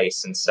into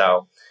place. And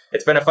so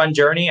it's been a fun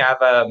journey. I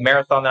have a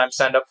marathon that I'm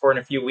signed up for in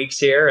a few weeks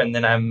here. And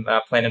then I'm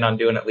planning on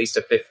doing at least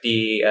a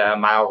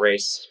 50-mile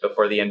race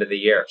before the end of the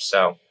year.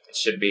 So it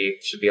should be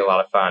a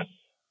lot of fun.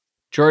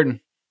 Jordan,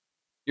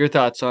 your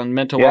thoughts on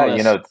mental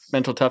wellness,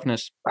 mental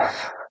toughness?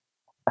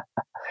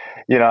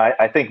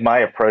 I think my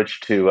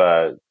approach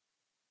to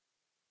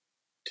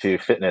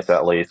fitness,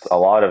 at least, a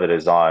lot of it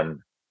is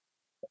on,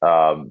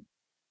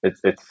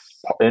 it's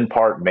in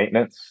part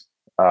maintenance,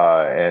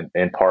 and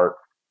in part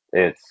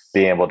it's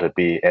being able to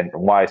be, and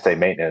why I say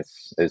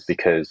maintenance is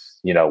because,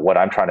 what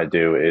I'm trying to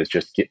do is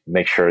just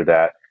make sure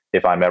that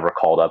if I'm ever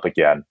called up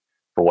again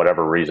for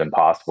whatever reason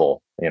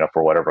possible,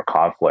 for whatever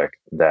conflict,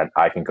 that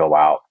I can go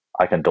out,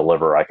 I can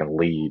deliver, I can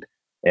lead.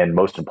 And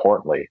most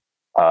importantly,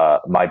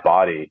 my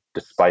body,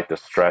 despite the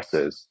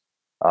stresses,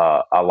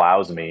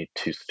 allows me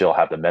to still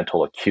have the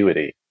mental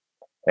acuity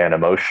and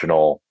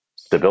emotional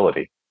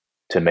stability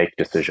to make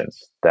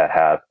decisions that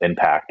have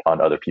impact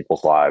on other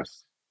people's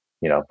lives.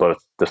 Both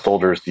the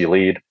soldiers you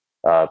lead,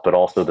 but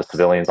also the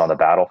civilians on the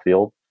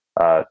battlefield,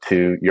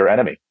 to your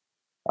enemy,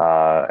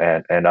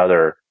 and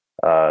other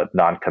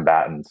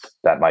non-combatants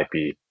that might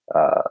be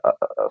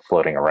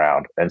floating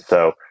around. And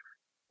so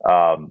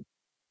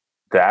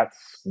that's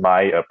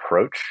my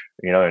approach,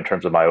 in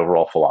terms of my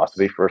overall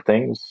philosophy for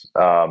things.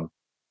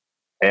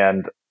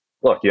 And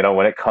look,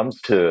 when it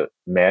comes to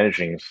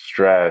managing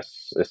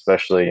stress,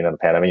 especially the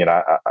pandemic,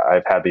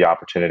 I've had the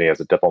opportunity as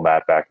a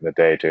diplomat back in the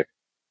day to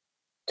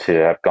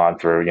have gone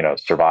through,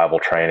 survival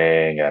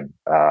training and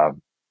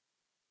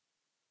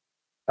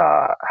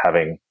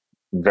having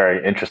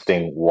very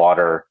interesting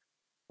water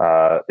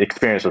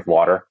experience with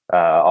water.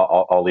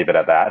 I'll leave it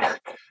at that.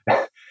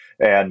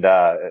 And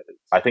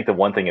I think the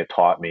one thing it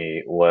taught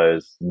me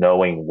was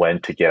knowing when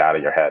to get out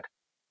of your head,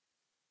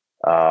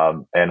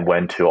 and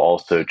when to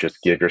also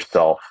just give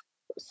yourself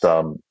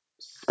some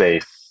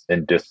space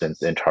and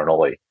distance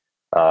internally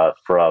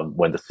from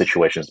when the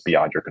situation is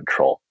beyond your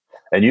control.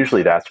 And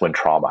usually that's when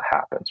trauma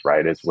happens,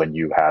 right? Is when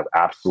you have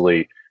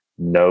absolutely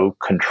no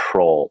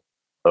control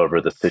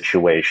over the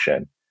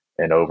situation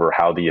and over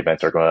how the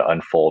events are going to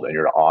unfold, and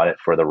you're on it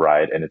for the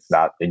ride, and it's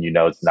not the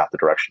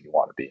direction you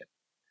want to be in.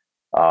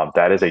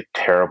 That is a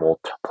terrible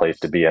place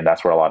to be, and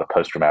that's where a lot of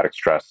post-traumatic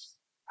stress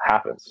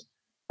happens.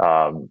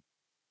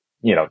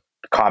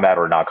 Combat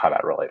or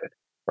non-combat related,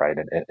 right,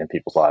 in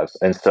people's lives.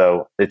 And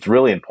so it's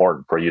really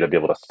important for you to be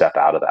able to step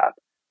out of that,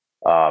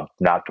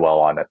 not dwell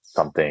on it,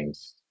 some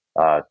things,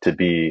 to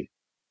be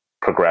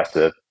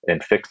progressive in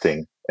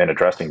fixing and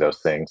addressing those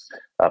things,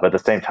 but at the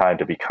same time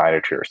to be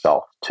kinder to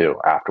yourself too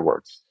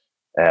afterwards.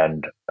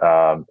 And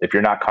if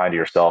you're not kind to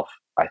yourself,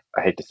 I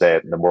hate to say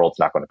it, the world's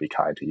not going to be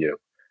kind to you.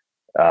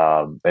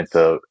 And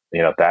so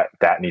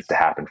that needs to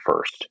happen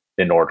first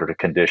in order to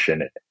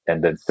condition it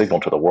and then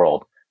signal to the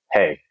world,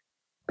 hey,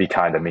 be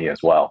kind to me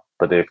as well.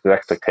 But if the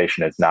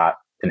expectation is not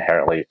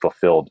inherently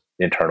fulfilled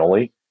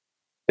internally,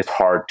 it's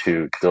hard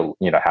to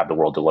have the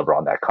world deliver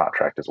on that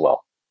contract as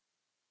well.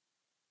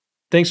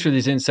 Thanks for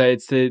these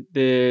insights.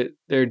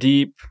 They're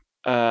deep.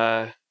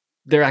 They're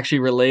actually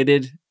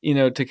related,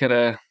 to kind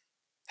of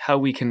how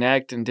we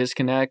connect and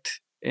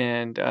disconnect.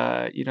 And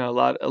a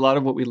lot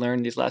of what we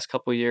learned these last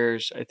couple of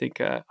years, I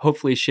think,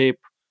 hopefully shape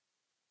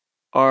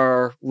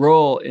our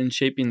role in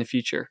shaping the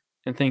future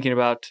and thinking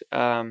about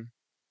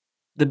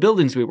the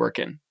buildings we work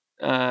in,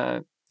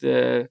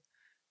 the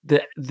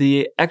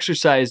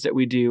exercise that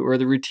we do, or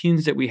the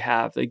routines that we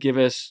have that give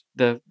us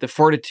the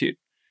fortitude,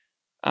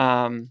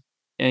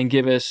 and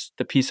give us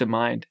the peace of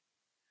mind.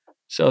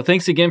 So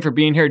thanks again for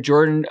being here,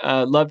 Jordan.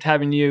 Loved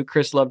having you.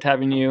 Chris, loved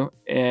having you.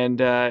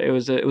 And it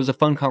was a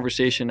fun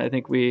conversation. I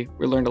think we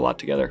learned a lot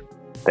together.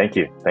 Thank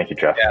you,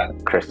 Jeff. Yeah.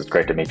 Chris, it's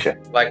great to meet you.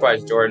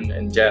 Likewise, Jordan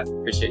and Jeff.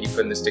 Appreciate you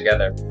putting this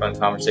together. Fun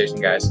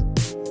conversation, guys.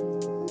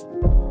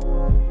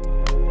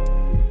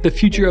 The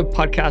Future of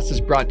Podcasts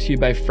is brought to you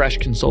by Fresh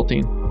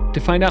Consulting. To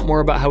find out more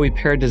about how we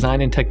pair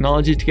design and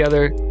technology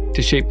together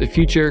to shape the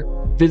future,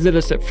 visit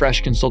us at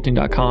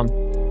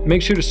freshconsulting.com.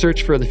 Make sure to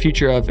search for The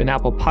Future of in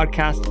Apple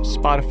Podcasts,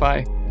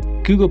 Spotify,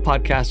 Google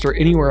Podcasts, or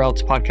anywhere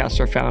else podcasts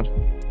are found.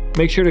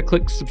 Make sure to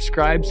click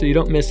subscribe so you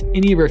don't miss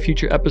any of our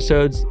future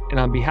episodes. And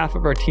on behalf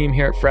of our team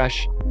here at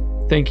Fresh,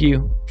 thank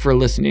you for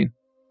listening.